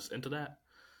people are just into that.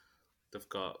 They've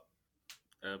got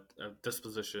a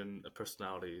disposition, a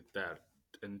personality that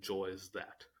enjoys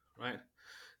that, right?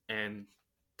 And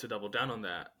to double down on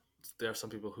that, there are some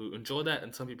people who enjoy that,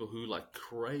 and some people who like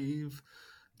crave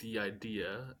the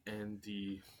idea and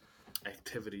the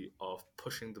activity of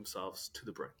pushing themselves to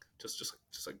the brink, just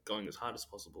like going as hard as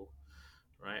possible,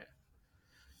 right?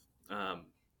 Um,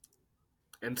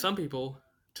 and some people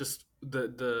just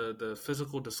the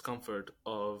physical discomfort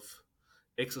of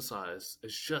exercise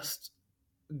is just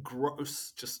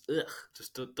gross, just ugh,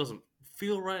 just doesn't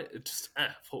feel right. It just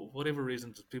for whatever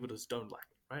reason, just people just don't like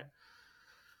it, right?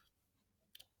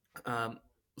 Um,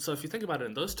 so if you think about it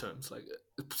in those terms,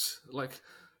 like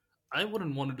I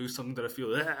wouldn't want to do something that I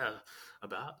feel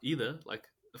about either. Like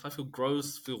if I feel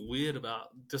gross, feel weird about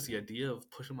just the idea of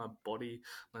pushing my body,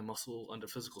 my muscle under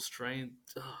physical strain,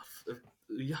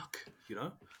 yuck, you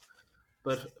know.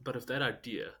 But if that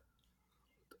idea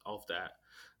of that,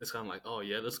 it's kind of like, oh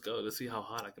yeah, let's go, let's see how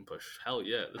hard I can push. Hell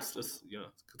yeah, let's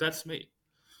that's me.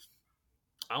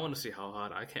 I want to see how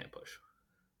hard I can push.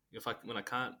 If I when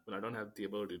I don't have the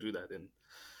ability to do that, then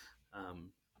um,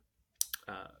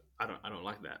 I don't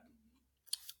like that.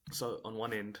 So on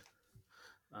one end,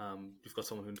 you've got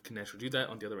someone who can naturally do that.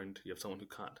 On the other end, you have someone who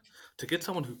can't. To get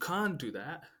someone who can't do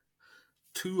that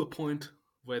to a point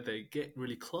where they get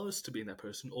really close to being that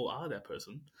person or are that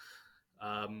person,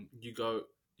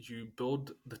 you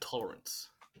build the tolerance,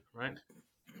 right?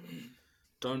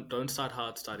 Don't start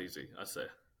hard, start easy. I say,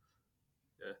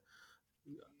 yeah.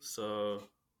 So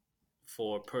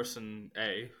for person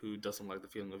A who doesn't like the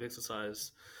feeling of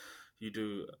exercise, you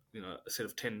do a set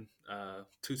of 10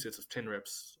 two sets of 10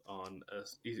 reps on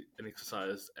an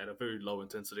exercise at a very low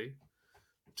intensity,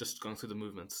 just going through the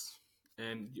movements.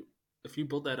 And if you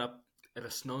build that up at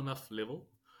a slow enough level,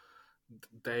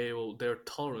 their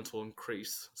tolerance will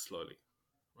increase slowly,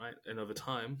 right? And over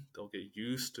time, they'll get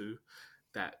used to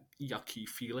that yucky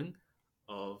feeling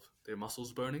of their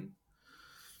muscles burning.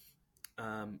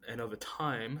 And over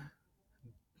time,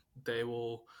 they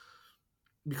will,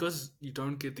 because you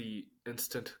don't get the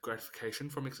instant gratification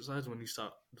from exercise when you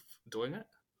start doing it,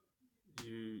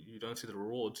 you don't see the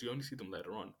rewards, you only see them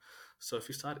later on. So if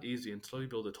you start easy and slowly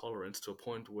build a tolerance to a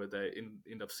point where they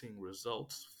end up seeing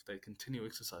results, if they continue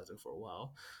exercising for a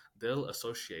while, they'll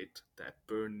associate that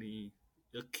burny,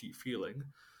 icky feeling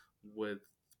with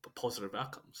positive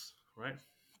outcomes, right?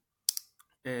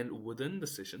 And within the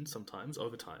session, sometimes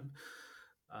over time,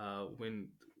 when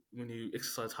you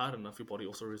exercise hard enough, your body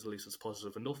also releases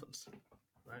positive endorphins,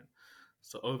 right?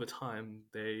 So over time,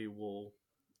 they will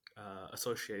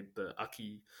associate the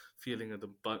aki feeling of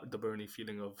the burny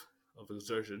feeling of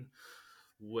exertion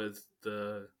with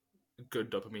the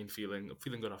good dopamine feeling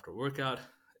good after a workout.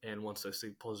 And once they see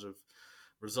positive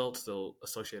results, they'll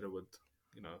associate it with,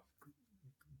 you know,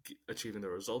 achieving the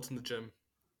results in the gym.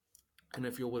 And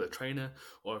if you're with a trainer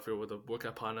or if you're with a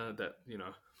workout partner that, you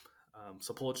know,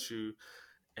 supports you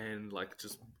and like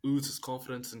just oozes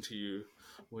confidence into you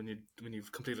when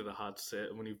you've completed a hard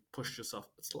set, when you've pushed yourself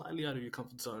slightly out of your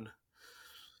comfort zone,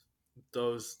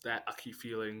 that ucky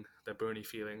feeling, that burny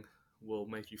feeling, will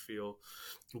make you feel,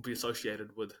 will be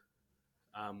associated with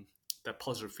um, that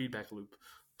positive feedback loop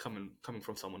coming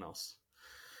from someone else.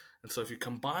 And so if you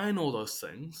combine all those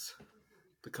things,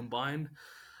 combine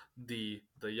the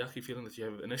yucky feeling that you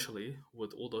have initially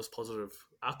with all those positive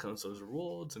outcomes, those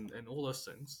rewards, and all those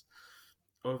things,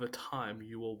 over time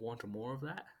you will want more of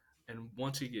that. And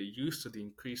once you get used to the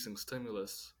increasing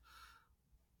stimulus,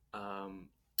 um,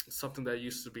 something that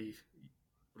used to be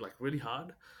like really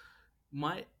hard,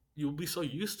 might you'll be so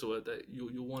used to it that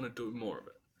you'll want to do more of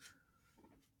it.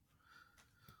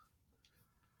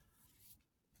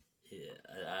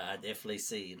 Yeah, I definitely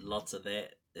see lots of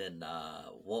that in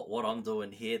what I'm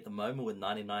doing here at the moment with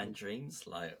 99 Dreams.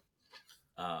 Like,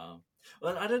 um,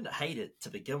 well, I didn't hate it to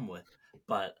begin with,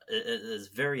 but it is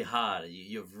very hard.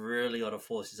 You've really got to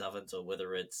force yourself into it,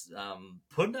 whether it's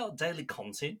putting out daily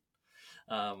content,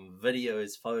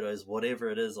 videos, photos, whatever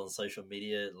it is on social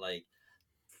media, like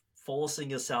forcing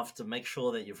yourself to make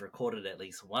sure that you've recorded at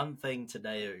least one thing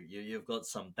today, or you've got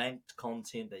some banked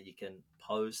content that you can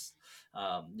post,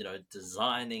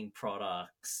 designing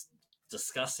products,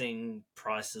 discussing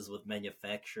prices with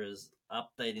manufacturers,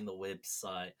 updating the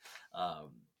website,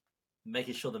 um,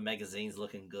 making sure the magazine's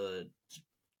looking good.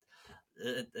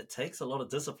 It takes a lot of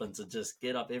discipline to just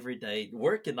get up every day,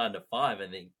 work your 9 to 5,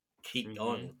 and then keep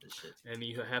going Mm-hmm. with the shit. And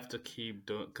you have to keep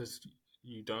doing, because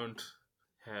you don't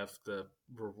have the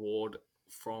reward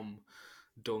from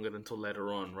doing it until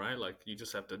later on, right? Like you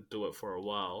just have to do it for a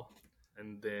while,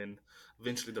 and then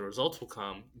eventually the results will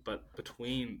come. But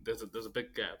between there's a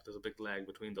big gap, there's a big lag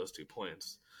between those 2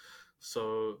 points.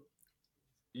 So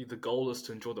the goal is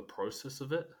to enjoy the process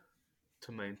of it,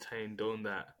 to maintain doing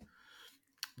that.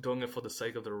 Doing it for the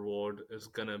sake of the reward is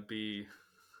gonna be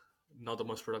not the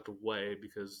most productive way,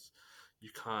 because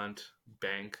you can't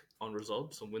bank on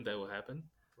results and when they will happen,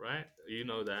 right? You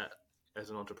know that as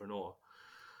an entrepreneur.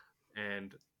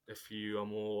 And if you are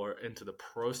more into the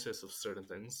process of certain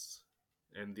things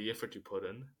and the effort you put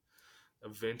in,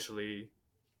 eventually,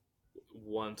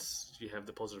 once you have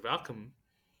the positive outcome,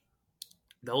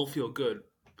 that will feel good.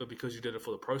 But because you did it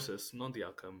for the process, not the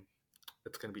outcome,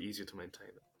 it's going to be easier to maintain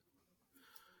it.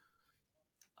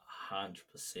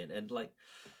 100%. And like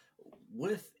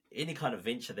with any kind of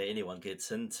venture that anyone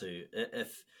gets into,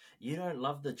 if you don't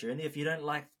love the journey, if you don't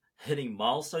like hitting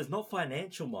milestones, not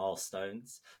financial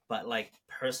milestones, but like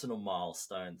personal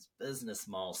milestones, business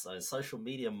milestones, social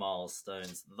media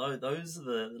milestones, though those are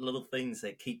the little things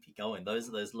that keep you going. Those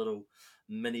are those little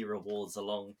mini rewards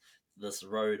along this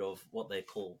road of what they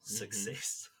call Mm-hmm.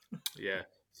 success. Yeah,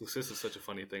 success is such a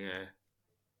funny thing, eh?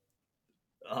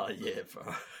 Oh yeah,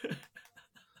 bro.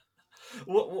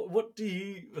 What do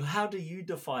you? How do you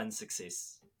define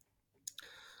success?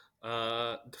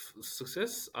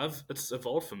 Success, it's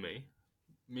evolved for me.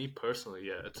 Me personally,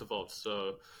 yeah, it's evolved.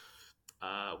 So,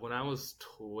 when I was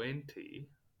 20,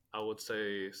 I would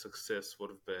say success would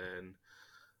have been.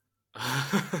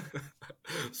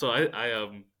 So I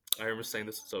remember saying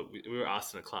this. So we were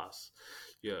asked in a class.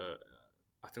 Yeah,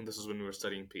 I think this is when we were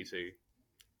studying PT,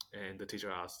 and the teacher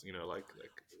asked, like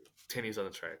 10 years on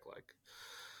the track, like,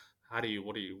 how do you,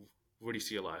 what do you, where do you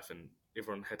see your life? And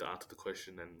everyone had to answer the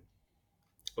question, and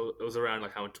it was around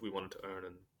like how much we wanted to earn,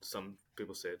 and some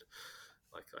people said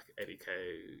like 80K,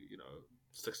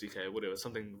 60K, whatever,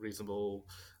 something reasonable,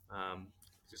 um,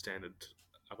 your standard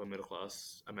upper middle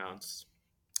class amounts.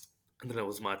 And then it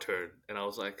was my turn, and I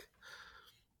was like,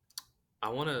 I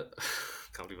want to.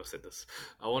 Can't believe I said this.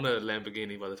 I want a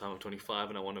Lamborghini by the time I'm 25,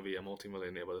 and I want to be a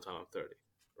multimillionaire by the time I'm 30,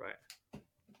 right?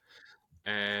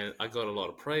 And I got a lot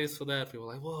of praise for that. People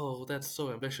were like, "Whoa, that's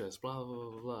so ambitious!" Blah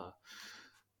blah blah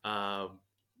blah.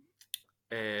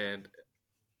 And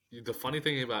the funny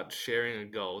thing about sharing a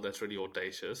goal that's really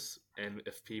audacious, and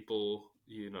if people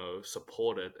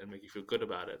support it and make you feel good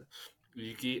about it,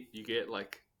 you get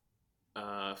like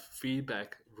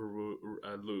feedback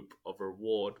loop of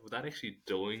reward without actually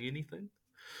doing anything.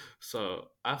 So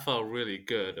I felt really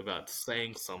good about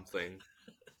saying something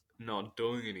not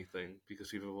doing anything because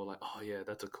people were like, "Oh yeah,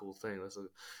 that's a cool thing.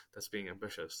 That's being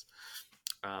ambitious."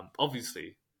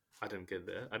 Obviously, I didn't get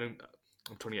there. I don't.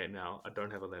 I'm 28 now. I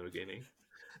don't have a Lamborghini,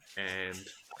 and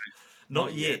Not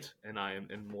not yet. yet. And I am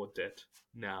in more debt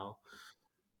now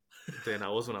than I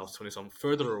was when I was 20. So I'm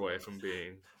further away from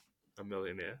being a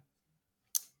millionaire.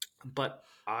 But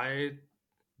I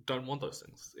don't want those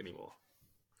things anymore.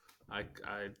 I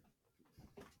I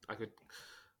I could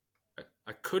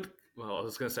I could. Well, I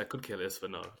was gonna say I could care less, but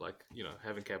no. Like,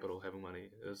 having capital, having money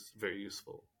is very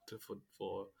useful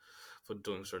for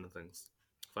doing certain things.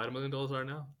 If I had $1 million right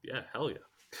now, yeah, hell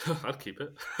yeah, I'd keep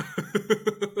it.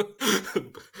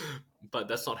 But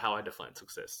that's not how I define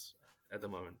success at the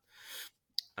moment.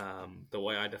 The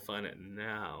way I define it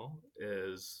now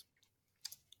is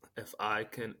if I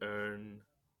can earn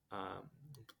um,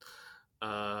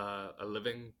 a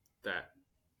living that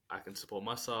I can support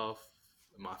myself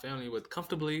and my family with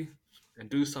comfortably, and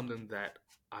do something that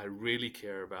I really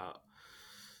care about.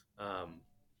 Um,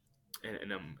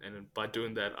 and by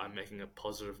doing that, I'm making a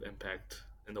positive impact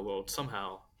in the world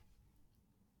somehow.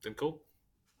 Then cool.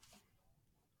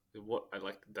 What I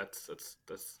like that's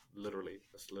literally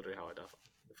how I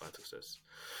define success.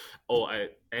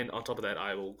 And on top of that,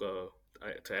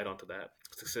 to add on to that.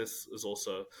 Success is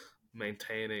also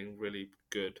maintaining really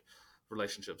good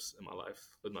relationships in my life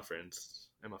with my friends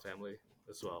and my family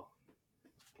as well.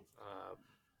 Um,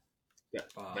 yeah,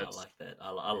 Oh, I that's like that. I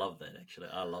yeah. love that, actually.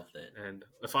 I love that. And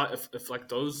if like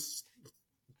those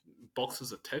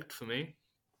boxes are ticked for me,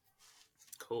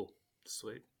 cool,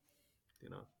 sweet, you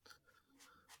know.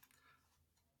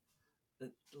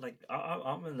 Like,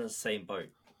 I'm in the same boat.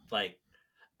 Like,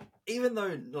 even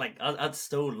though, like, I'd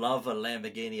still love a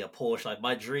Lamborghini, a Porsche. Like,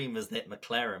 my dream is that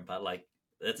McLaren, but, like,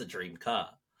 it's a dream car.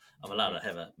 I'm allowed Mhm. to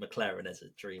have a McLaren as a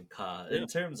dream car. Yeah, In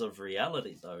terms of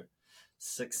reality, though,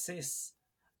 success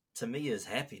to me is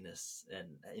happiness.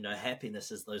 And,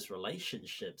 happiness is those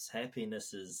relationships.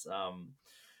 Happiness is,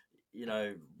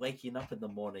 waking up in the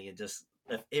morning and just,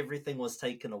 if everything was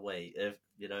taken away, if,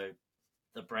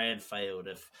 the brand failed,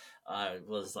 if I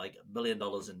was like $1 million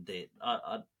in debt,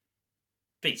 I'd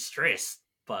be stressed.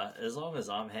 But as long as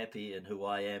I'm happy in who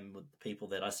I am with the people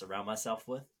that I surround myself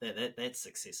with, that's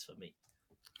success for me.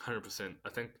 100%. I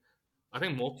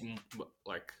think more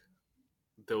like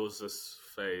there was this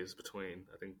phase between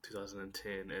I think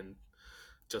 2010 and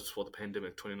just before the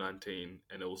pandemic, 2019,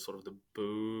 and it was sort of the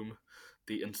boom,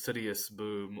 the insidious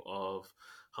boom of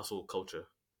hustle culture.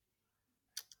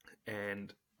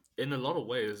 And in a lot of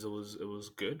ways it was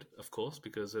good, of course,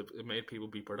 because it made people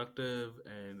be productive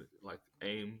and like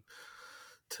aim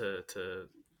to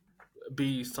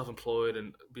be self-employed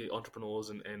and be entrepreneurs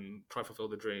and try to fulfill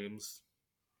their dreams,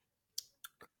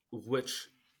 which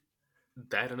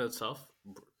that in itself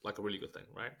like a really good thing,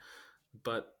 right?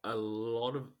 But a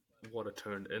lot of what it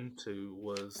turned into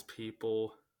was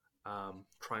people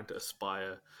trying to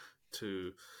aspire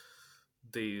to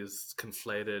these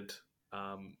conflated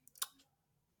um,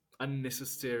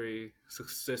 unnecessary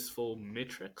successful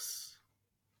metrics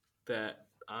that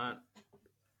aren't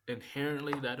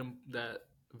inherently that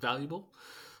valuable.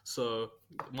 So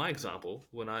my example,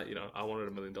 when I wanted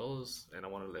 $1 million and I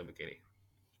wanted a Lamborghini,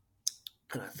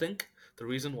 and I think the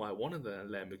reason why I wanted the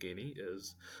Lamborghini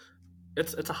is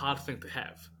it's a hard thing to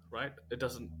have, right? It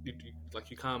doesn't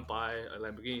like you can't buy a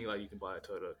Lamborghini like you can buy a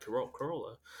Toyota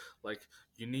Corolla. Like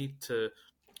you need to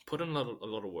put in a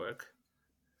lot of work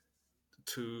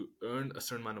to earn a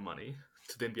certain amount of money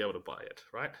to then be able to buy it,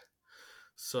 right?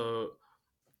 So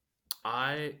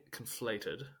I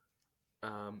conflated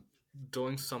um,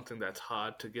 doing something that's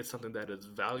hard to get something that is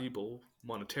valuable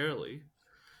monetarily,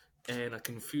 and I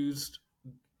confused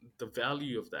the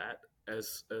value of that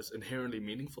as inherently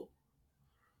meaningful.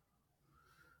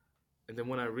 And then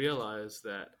when I realized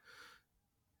that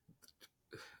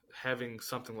having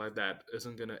something like that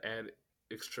isn't going to add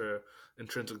extra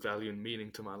intrinsic value and meaning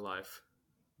to my life,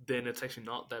 then it's actually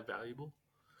not that valuable.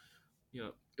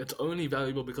 It's only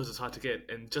valuable because it's hard to get,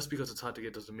 and just because it's hard to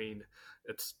get doesn't mean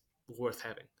it's worth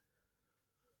having.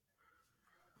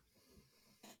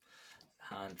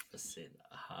 100%.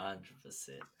 100%.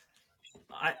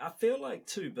 I feel like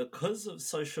too, because of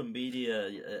social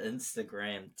media,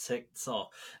 Instagram,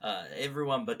 TikTok,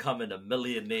 everyone becoming a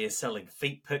millionaire selling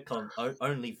feet pic on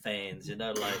OnlyFans.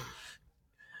 Like,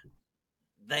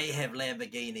 they have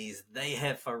Lamborghinis, they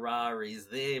have Ferraris,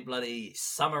 they're bloody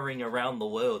summering around the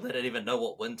world. They don't even know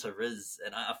what winter is,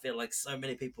 and I feel like so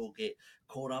many people get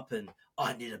caught up in, oh,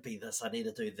 I need to be this, I need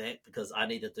to do that because I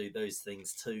need to do those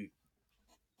things too.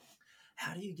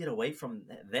 How do you get away from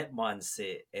that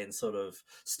mindset and sort of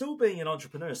still being an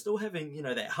entrepreneur, still having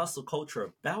that hustle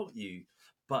culture about you,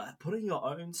 but putting your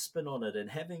own spin on it and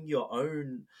having your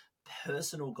own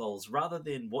personal goals rather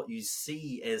than what you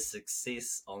see as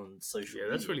success on social Yeah,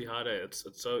 that's media. really hard. It's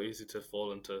so easy to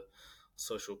fall into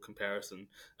social comparison,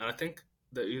 and I think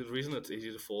the reason it's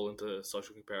easy to fall into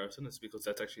social comparison is because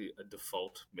that's actually a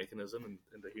default mechanism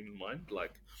in the human mind.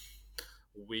 Like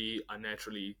we are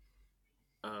naturally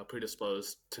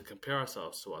predisposed to compare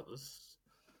ourselves to others,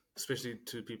 especially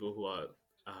to people who are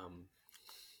um,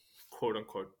 quote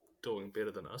unquote doing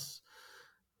better than us.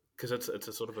 Because it's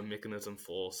a sort of a mechanism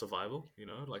for survival,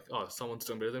 like, oh, someone's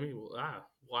doing better than me. Well,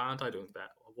 why aren't I doing that?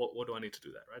 What do I need to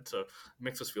do that, right? So it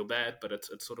makes us feel bad, but it's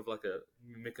sort of like a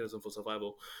mechanism for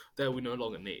survival that we no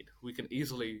longer need. We can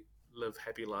easily live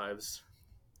happy lives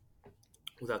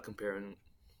without comparing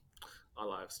our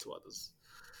lives to others.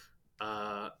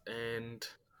 And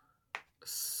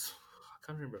I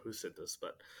can't remember who said this,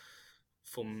 but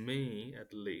for me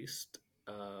at least,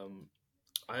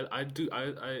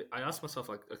 I ask myself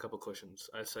like a couple questions.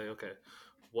 I say, okay,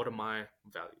 what are my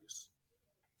values?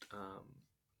 Um,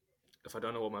 if I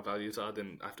don't know what my values are,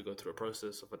 then I have to go through a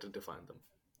process of it to define them.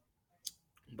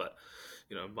 But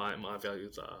my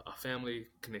values are family,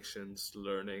 connections,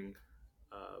 learning,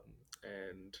 um,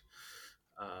 and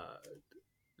uh,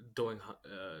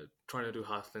 trying to do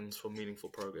hard things for meaningful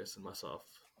progress in myself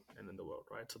and in the world.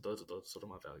 Right. So those sort of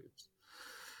my values.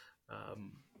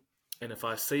 Um, and if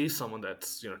I see someone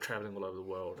that's traveling all over the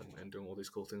world and doing all these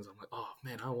cool things, I'm like, oh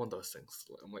man, I want those things.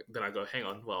 I'm like, then I go, hang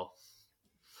on, well,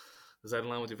 does that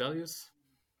align with your values?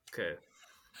 Okay,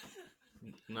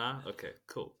 nah, okay,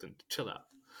 cool. Then chill out.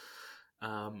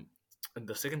 Um, and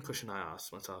the second question I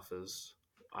ask myself is,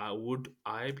 would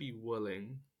I be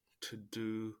willing to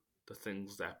do the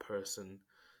things that person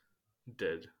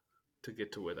did to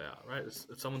get to where they are? Right?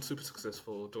 If someone's super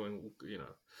successful doing,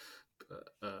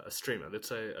 a streamer. Let's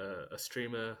say a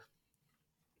streamer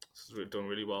is doing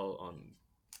really well on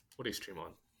what do you stream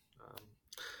on? Um,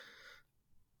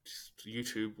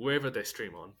 YouTube, wherever they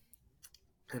stream on.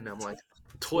 And I'm like,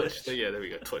 Twitch. Twitch. Yeah, there we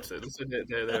go. Twitch. They're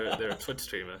a Twitch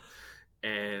streamer,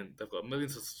 and they've got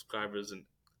millions of subscribers. And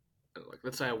like,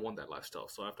 let's say I want that lifestyle,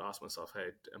 so I have to ask myself, hey,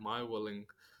 am I willing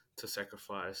to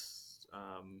sacrifice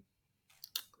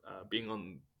being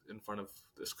on in front of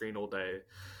the screen all day,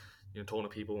 talking to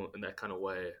people in that kind of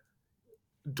way,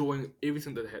 doing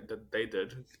everything that they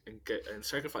did, and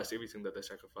sacrifice everything that they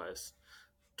sacrificed?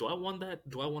 Do I want that?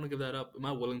 Do I want to give that up? Am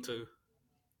I willing to?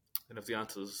 And if the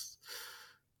answer is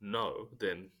no,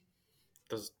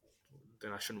 does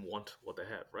then I shouldn't want what they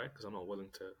have, right? Because I'm not willing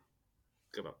to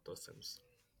give up those things.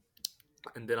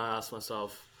 And then I ask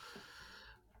myself,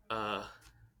 uh,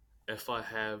 if I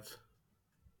have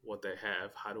what they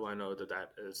have, how do I know that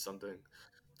that is something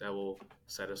that will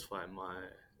satisfy my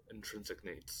intrinsic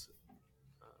needs,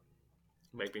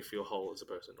 make me feel whole as a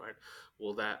person, right?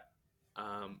 Will that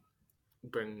um,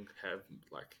 have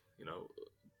like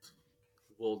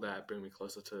will that bring me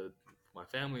closer to my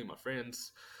family, my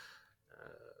friends,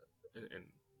 and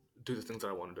do the things that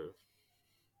I want to do?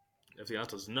 If the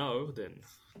answer is no, then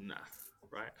nah,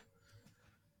 right?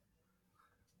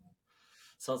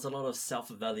 So it's a lot of self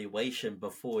evaluation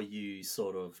before you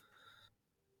sort of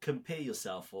compare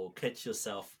yourself or catch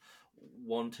yourself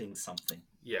wanting something.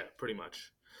 Yeah, pretty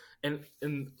much. And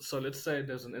so let's say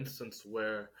there's an instance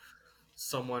where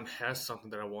someone has something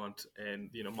that I want, and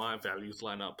my values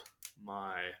line up,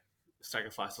 my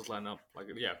sacrifices line up. Like,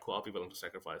 yeah, cool, I'll be willing to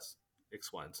sacrifice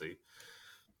X, Y, and Z,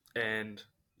 and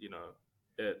you know,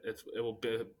 it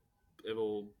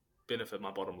will benefit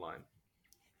my bottom line.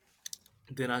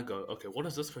 Then I go, okay, what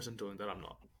is this person doing that I'm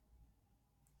not?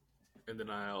 And then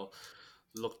I'll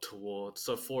look towards.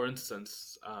 So, for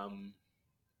instance,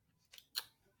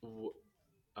 w-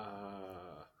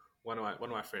 uh, one of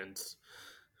my friends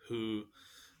who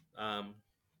um,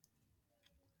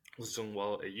 was doing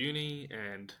well at uni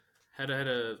and had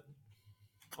a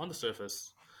on the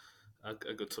surface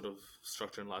a good sort of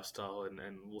structure and lifestyle, and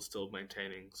was still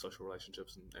maintaining social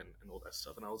relationships and all that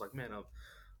stuff. And I was like, man,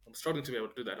 I'm struggling to be able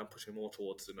to do that. I'm pushing more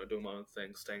towards doing my own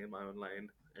thing, staying in my own lane,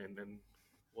 and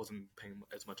wasn't paying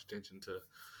as much attention to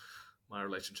my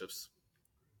relationships.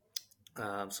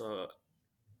 So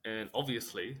and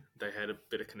obviously they had a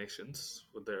better connections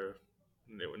with their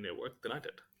network than I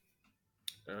did.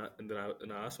 And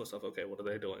I asked myself, okay, what are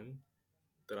they doing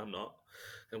that I'm not,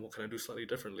 and what can I do slightly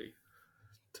differently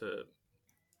to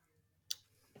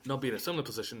not be in a similar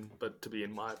position, but to be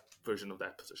in my version of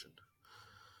that position.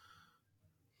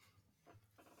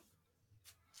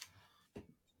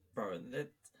 Bro,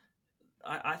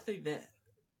 I think that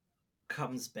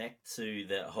comes back to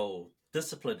that whole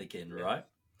discipline again, Yeah, right?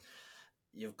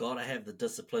 you've got to have the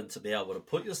discipline to be able to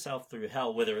put yourself through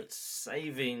hell, whether it's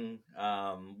saving,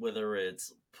 whether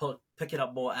it's picking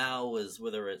up more hours,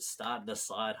 whether it's starting a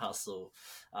side hustle,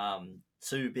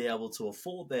 to be able to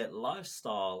afford that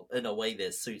lifestyle in a way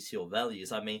that suits your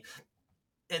values. I mean,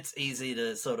 it's easy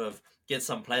to sort of get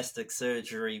some plastic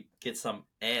surgery, get some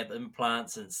ab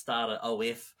implants, and start an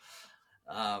OF.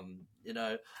 You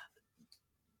know,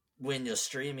 when you're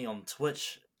streaming on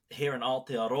Twitch here in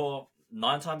Aotearoa,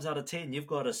 9 times out of 10, you've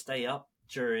got to stay up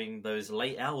during those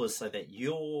late hours so that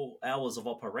your hours of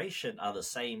operation are the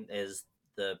same as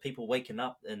the people waking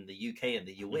up in the UK and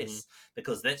the US,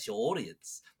 because that's your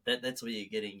audience. That's where you're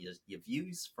getting your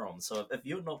views from. So if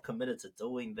you're not committed to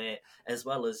doing that, as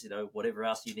well as, whatever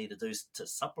else you need to do to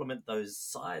supplement those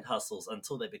side hustles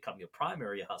until they become your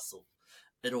primary hustle,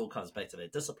 it all comes back to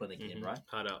that discipline again, right?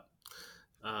 Hard out.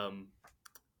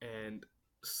 And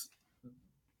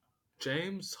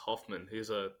James Hoffman, he's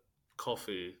a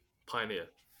coffee pioneer.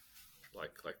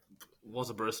 Like was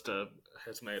a barista,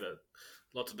 has made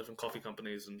lots of different coffee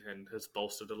companies, and has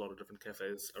bolstered a lot of different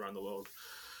cafes around the world.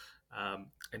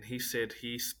 And he said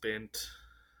he spent,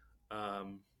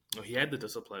 he had the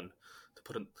discipline to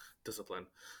put in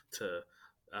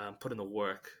the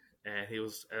work, and he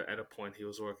was at a point he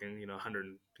was working,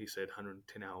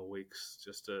 110-hour weeks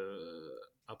just to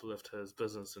uplift his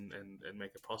business and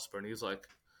make it prosper. And he was like,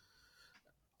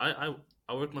 I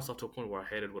worked myself to a point where I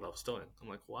hated what I was doing. I'm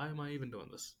like, why am I even doing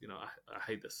this? I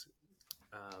hate this.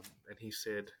 And he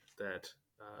said that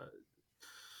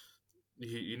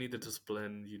you need the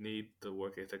discipline, you need the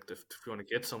work ethic if you want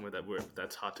to get somewhere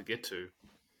that's hard to get to.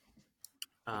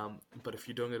 But if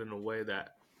you're doing it in a way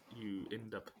that you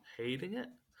end up hating it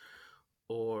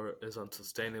or is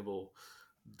unsustainable,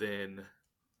 then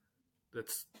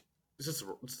it's just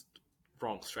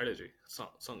wrong strategy. It's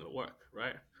not going to work,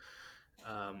 right?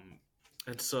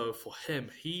 And so for him,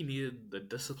 he needed the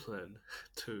discipline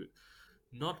to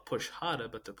not push harder,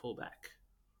 but to pull back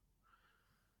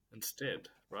instead,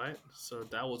 right? So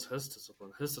that was his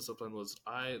discipline. His discipline was,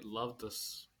 I love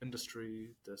this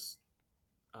industry, the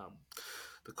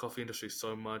coffee industry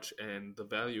so much, and the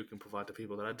value it can provide to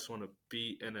people, that I just want to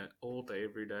be in it all day,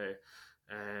 every day.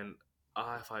 And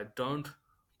if I don't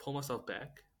pull myself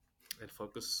back and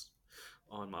focus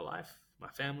on my life, my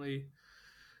family,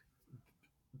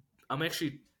 I'm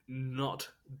actually not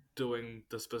doing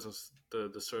this business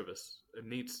the service it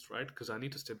needs, right? Because I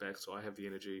need to step back so I have the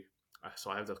energy, so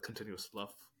I have the continuous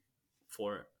love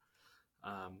for it,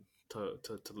 to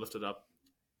lift it up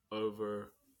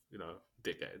over,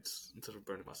 decades, instead of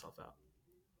burning myself out.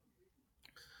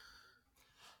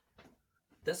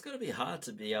 That's going to be hard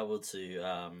to be able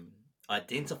to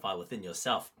identify within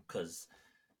yourself, because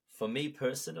for me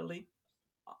personally,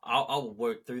 I'll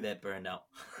work through that burnout.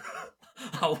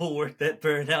 I will work that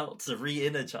burnout to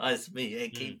re-energize me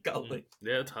and keep going.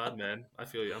 Yeah, it's hard, man. I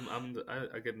feel you.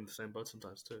 I get in the same boat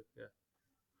sometimes too. Yeah.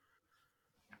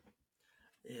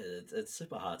 Yeah, it's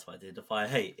super hard to identify.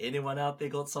 Hey, anyone out there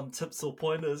got some tips or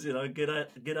pointers? Get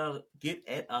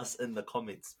at us in the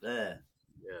comments. Yeah.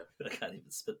 I can't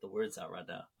even spit the words out right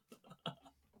now.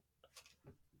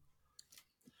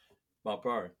 But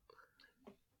bro,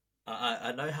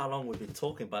 I know how long we've been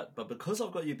talking, but because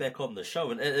I've got you back on the show,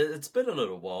 and it's been a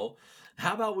little while,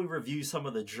 how about we review some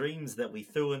of the dreams that we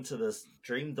threw into this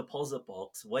dream deposit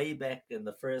box way back in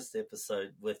the first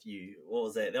episode with you? What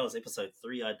was that? That was episode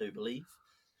 3, I do believe.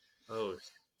 Oh,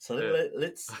 so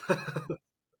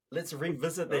let's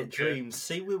revisit that dream,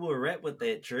 see where we're at with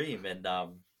that dream, and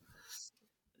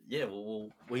yeah,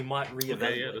 we might reevaluate.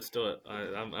 Okay, yeah, let's do it.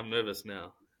 I'm nervous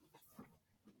now.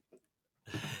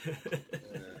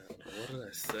 What did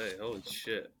I say? Holy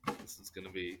shit. This is going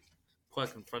to be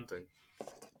quite confronting.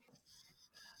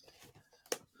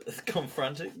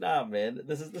 Confronting? Nah, man.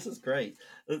 This is great.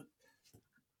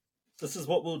 This is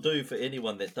what we'll do for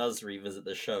anyone that does revisit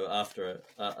the show after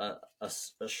a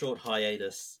short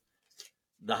hiatus.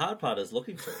 The hard part is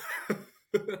looking for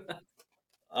it.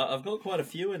 I've got quite a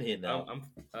few in here now.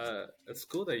 It's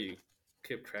cool that you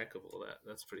kept track of all that.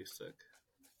 That's pretty sick.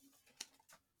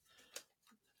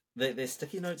 They're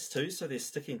sticky notes too, so they're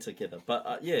sticking together.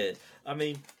 But yeah, I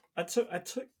mean, I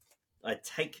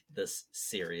take this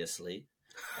seriously.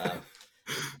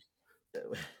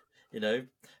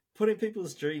 Putting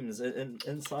people's dreams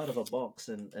inside of a box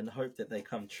and hope that they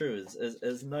come true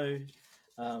is no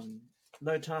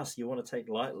task you want to take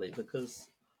lightly, because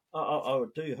I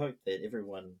do hope that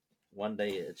everyone one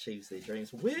day achieves their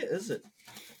dreams. Where is it?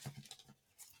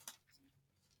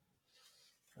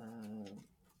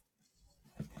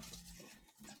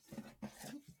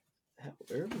 How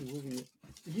early will we?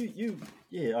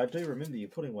 Yeah, I do remember you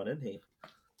putting one in here.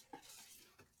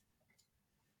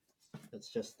 It's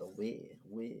just the where.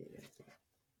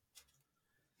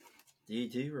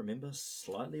 Do you remember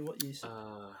slightly what you said?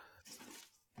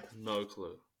 No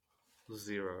clue.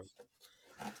 Zero.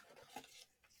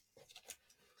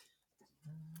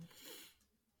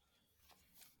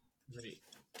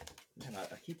 Man,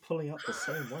 I keep pulling up the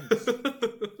same ones.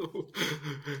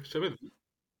 Show me.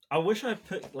 I wish I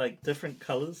picked like different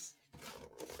colors.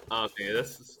 Okay,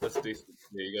 that's decent.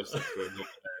 Yeah, you gotta stick to it.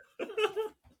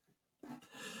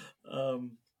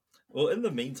 Well, in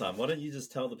the meantime, why don't you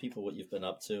just tell the people what you've been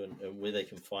up to and where they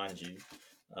can find you?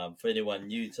 For anyone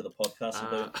new to the podcast, who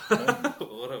don't know.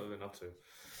 What have I been up to?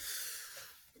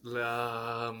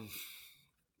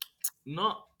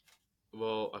 Not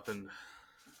well. I've been.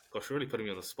 Gosh, you're really putting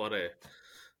me on the spot, eh?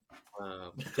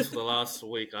 Because for the last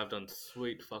week, I've done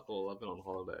sweet fuck all. I've been on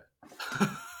holiday.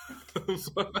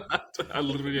 So I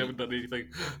literally haven't done anything.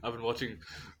 I've been watching.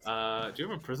 Do you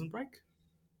remember Prison Break?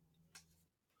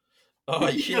 Oh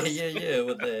yeah,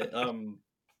 with the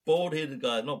bald-headed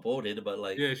guy, not bald-headed, but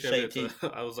like shaved teeth. So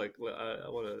I was like, I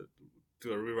want to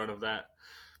do a rerun of that.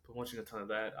 Been watching a ton of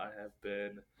that. I have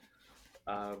been.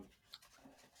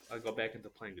 I got back into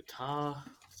playing guitar,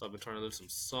 so I've been trying to learn some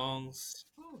songs.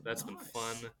 Oh, That's nice. been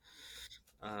fun.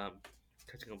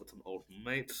 Catching up with some old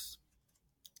mates.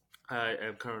 I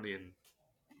am currently in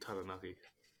Taranaki,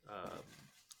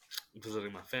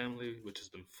 visiting my family, which has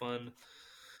been fun.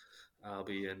 I'll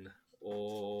be in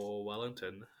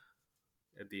Wellington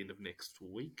at the end of next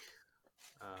week.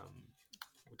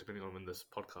 Depending on when this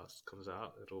podcast comes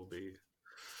out, it'll be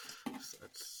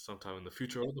sometime in the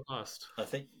future or the past. I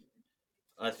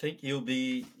think you'll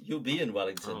be in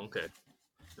Wellington. Oh, okay.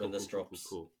 When this drops.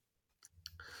 Cool.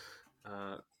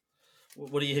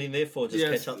 What are you heading there for?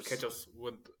 Just catch ups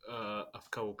with a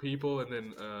couple people, and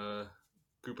then a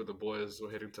group of the boys. We're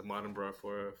heading to Martinborough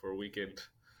for a weekend,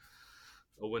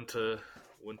 a winter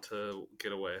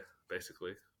getaway,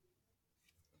 basically.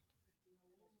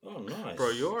 Oh, nice,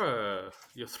 bro! Your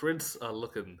threads are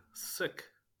looking sick.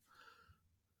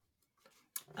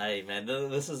 Hey man,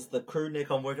 this is the crew neck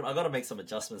I'm working. I got to make some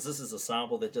adjustments. This is a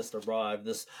sample that just arrived.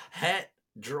 This hat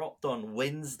dropped on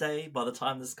Wednesday. By the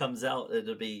time this comes out,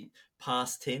 it'll be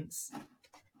past tense.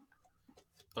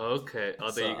 Okay.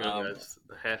 Oh, there you go, guys.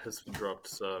 The hat has been dropped,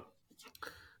 so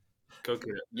go get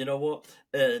it. You know what?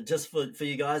 Just for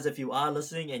you guys, if you are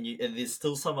listening and there's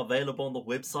still some available on the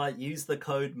website, use the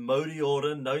code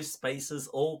MODIORDER, no spaces,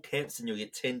 all caps, and you'll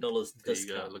get $10 discount. There you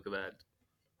go. Look at that.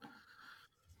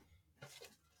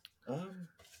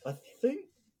 I think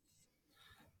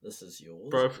this is yours,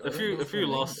 bro. If you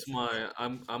lost my,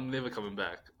 I'm never coming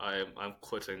back. I'm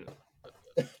quitting.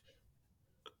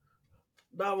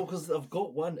 No, because I've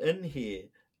got one in here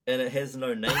and it has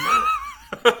no name on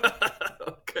it.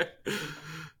 Okay.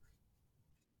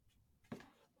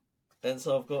 And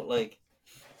so I've got like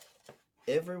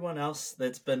everyone else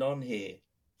that's been on here,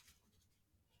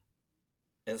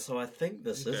 and so I think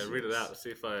this is. Read it out.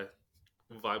 See if I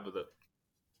vibe with it.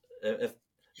 If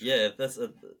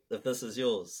this is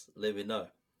yours, let me know.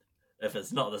 If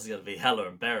it's not, this is going to be hella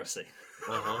embarrassing.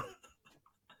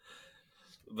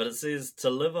 But it says,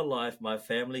 to live a life my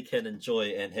family can enjoy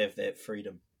and have that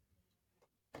freedom.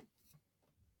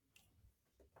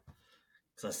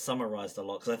 Because I summarized a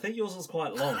lot, because I think yours was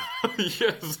quite long.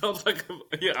 Yeah, sounds like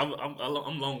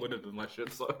I'm long-winded with my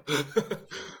shit. So,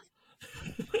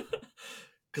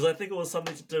 because I think it was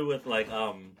something to do with like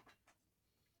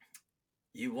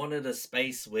you wanted a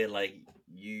space where like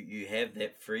you have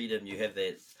that freedom, you have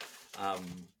that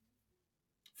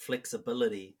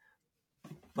flexibility,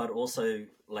 but also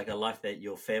like a life that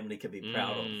your family can be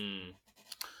proud of.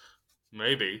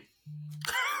 Maybe.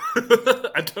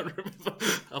 I don't remember.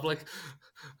 I'm like,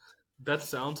 that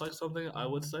sounds like something I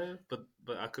would say, but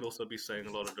I could also be saying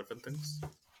a lot of different things.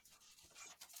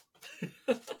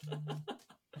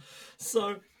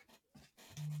 So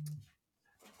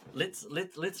let's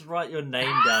write your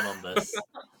name down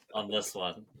on this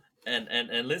one,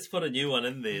 and let's put a new one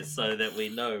in there so that we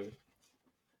know.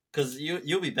 Because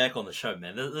you'll be back on the show,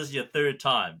 man. This is your third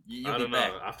time. You'll I don't be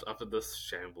back. know. After this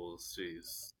shambles,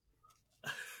 jeez.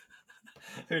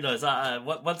 Who knows?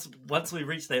 Once we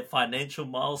reach that financial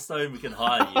milestone, we can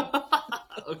hire you.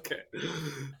 Okay.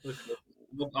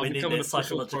 We need that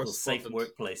psychological safe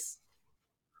workplace.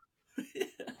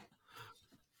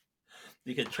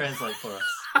 You can translate for us.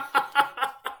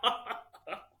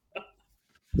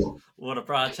 We want to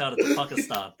branch out into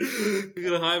Pakistan.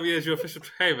 You're gonna hire me as your official.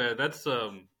 Hey man, that's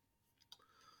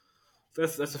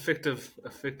effective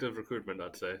recruitment.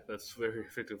 I'd say that's very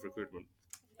effective recruitment.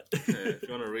 Yeah, if you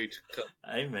want to reach,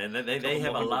 hey man, they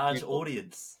have a large people.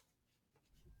 Audience.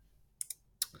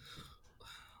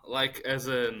 Like as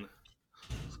in,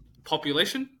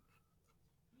 Population?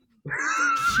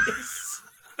 Yes.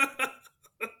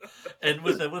 And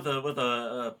with a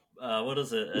what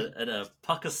is it? A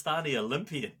Pakistani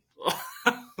Olympian.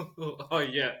 Oh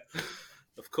yeah,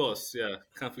 of course. Yeah,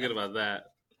 can't forget about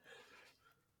that.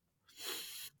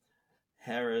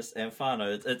 Harris and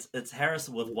Fano. It's Harris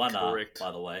with one R, Correct.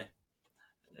 by the way.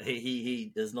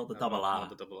 He is not the Not, double R. not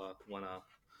the double R. One R.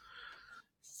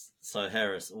 So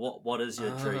Harris, what is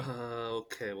your dream?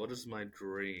 Okay, what is my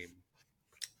dream?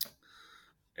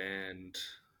 And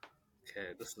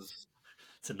okay, this is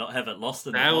To not have it lost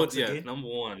in the that would box yeah. again? Number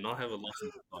one, not have a loss in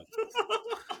the box.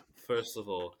 First of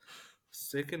all,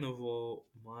 second of all,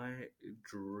 my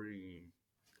dream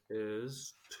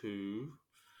is to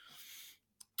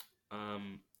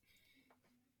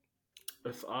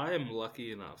if I am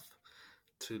lucky enough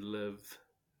to live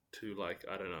to like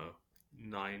I don't know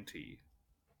 90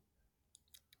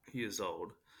 years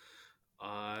old,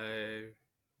 I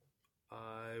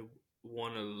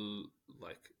want to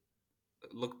like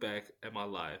look back at my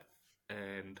life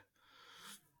and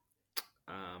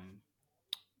um,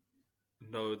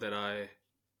 know that I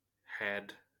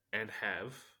had and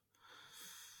have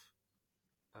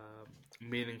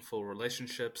meaningful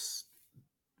relationships,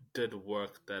 did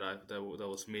work that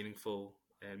was meaningful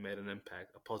and made an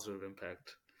impact, a positive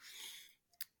impact,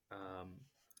 um,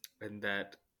 and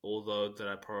that although that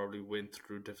I probably went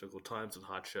through difficult times and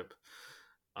hardship,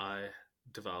 I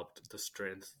developed the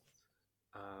strength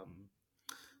um,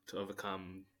 to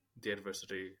overcome the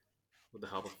adversity with the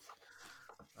help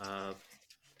of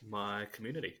my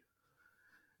community.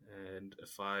 And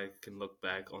if I can look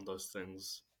back on those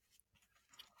things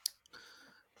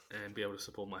and be able to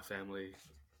support my family,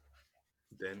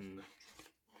 then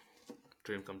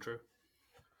dream come true.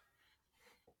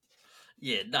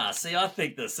 Yeah, nah, see, I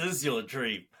think this is your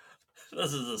dream.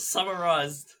 This is a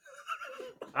summarized.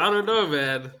 I don't know,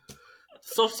 man.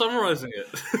 Stop summarizing it.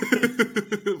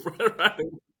 Right.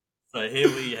 So here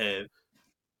we have,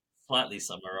 slightly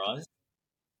summarized,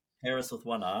 Harris with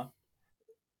one R.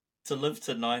 To live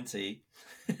to 90,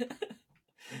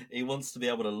 he wants to be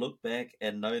able to look back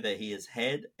and know that he has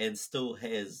had and still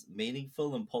has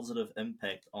meaningful and positive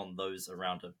impact on those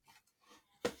around him.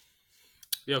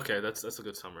 Yeah, okay, that's a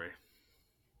good summary.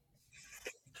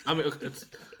 I mean,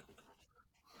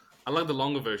 I like the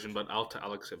longer version, but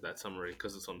I'll accept that summary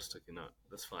because it's on the sticky note.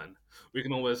 That's fine. We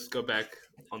can always go back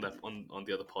on that on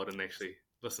the other pod and actually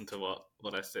listen to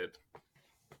what I said.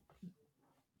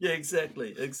 Yeah,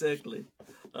 exactly.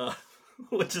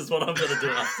 Which is what I'm going to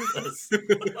do after this.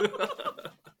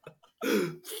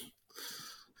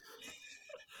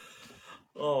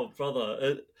 Oh,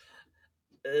 brother,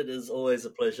 it is always a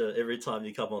pleasure every time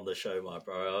you come on the show, my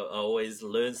bro. I always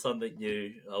learn something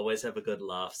new. I always have a good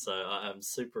laugh. So I'm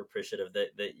super appreciative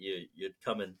that you'd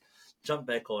come and jump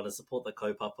back on and support the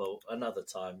kaupapa another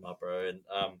time, my bro. And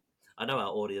I know our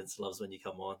audience loves when you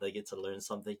come on. They get to learn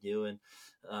something new, and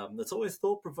it's always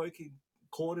thought provoking.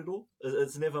 Kōrero.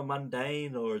 It's never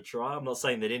mundane or dry. I'm not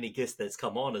saying that any guest that's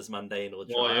come on is mundane or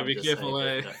dry. Oh, yeah, I'm be just careful,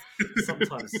 saying that,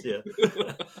 sometimes, yeah.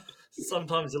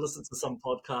 Sometimes you listen to some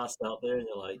podcast out there and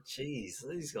you're like, geez,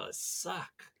 these guys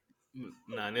suck.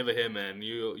 Nah, never here, man.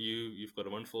 You've got a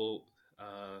wonderful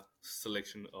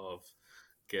selection of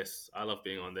guests. I love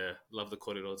being on there. Love the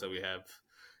corridors that we have,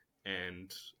 and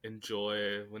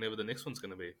enjoy whenever the next one's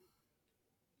going to be.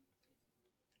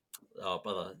 Oh,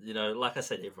 brother, like I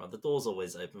said, everyone, the door's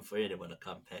always open for anyone to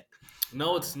come back.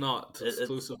 No, it's not. It's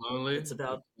exclusive only. It's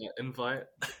about invite.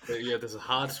 But yeah, there's a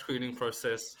hard screening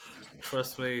process.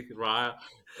 Trust me, Raya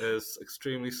is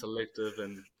extremely selective,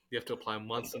 and you have to apply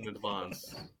months in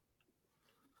advance.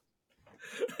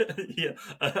 Yeah,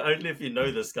 only if you know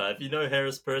this guy. If you know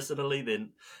Harris personally,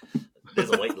 then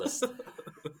there's a wait list.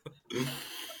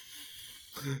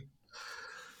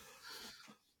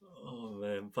 Oh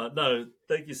man, but no,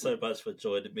 thank you so much for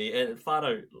joining me. And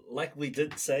Fano, like we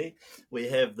did say, we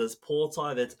have this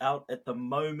portai that's out at the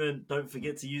moment. Don't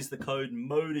forget to use the code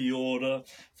MODIORDER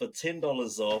for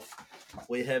 $10 off.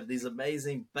 We have these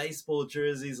amazing baseball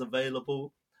jerseys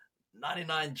available.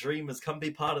 99 Dreamers, come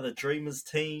be part of the Dreamers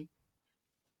team.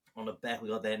 On the back, we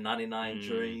got that 99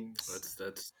 Dreams.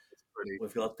 That's pretty.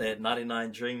 We've got that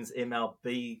 99 Dreams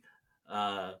MLB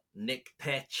neck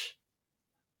patch.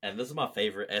 And this is my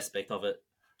favorite aspect of it.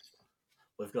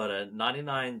 We've got a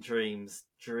 99 Dreams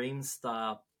Dream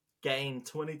Star Game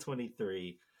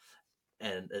 2023.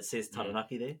 And it says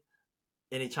Taranaki there.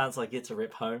 Any chance I get to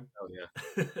rep home? Oh,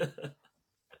 yeah.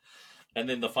 And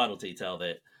then the final detail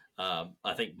that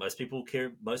I think most people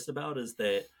care most about is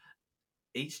that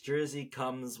each jersey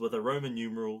comes with a Roman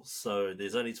numeral. So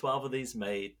there's only 12 of these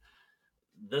made.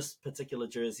 this particular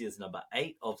jersey is number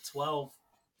 8 of 12.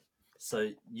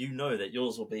 So you know that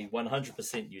yours will be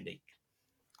 100% unique.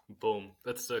 Boom.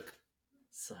 That's sick.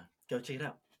 So go check it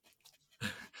out.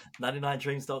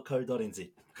 99dreams.co.nz.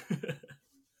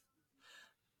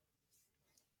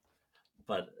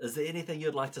 But is there anything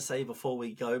you'd like to say before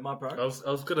we go, my bro? I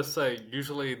was gonna say,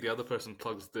 usually the other person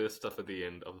plugs their stuff at the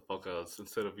end of the podcast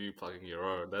instead of you plugging your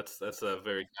own. That's a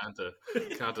very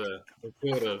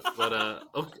counterintuitive. But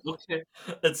okay.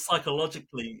 It's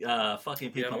psychologically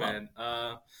fucking Yeah, people up. man.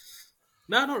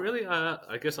 No, not really.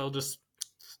 I guess I'll just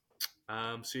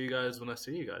see you guys when I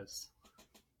see you guys.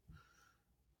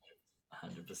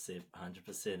 100%,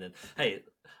 100%. And hey,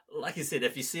 like you said,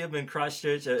 if you see him in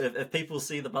Christchurch, if people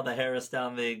see the Mother Harris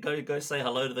down there, go say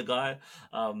hello to the guy.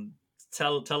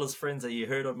 Tell his friends that you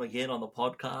heard him again on the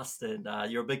podcast, and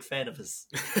you're a big fan of his.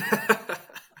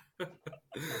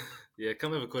 Yeah,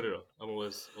 come have a kōrero. I'm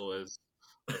always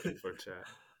open for a chat.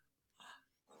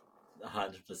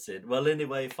 100%. Well,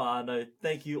 anyway, whānau,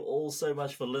 thank you all so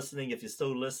much for listening. If you're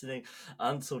still listening,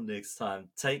 until next time,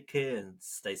 take care and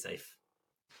stay safe.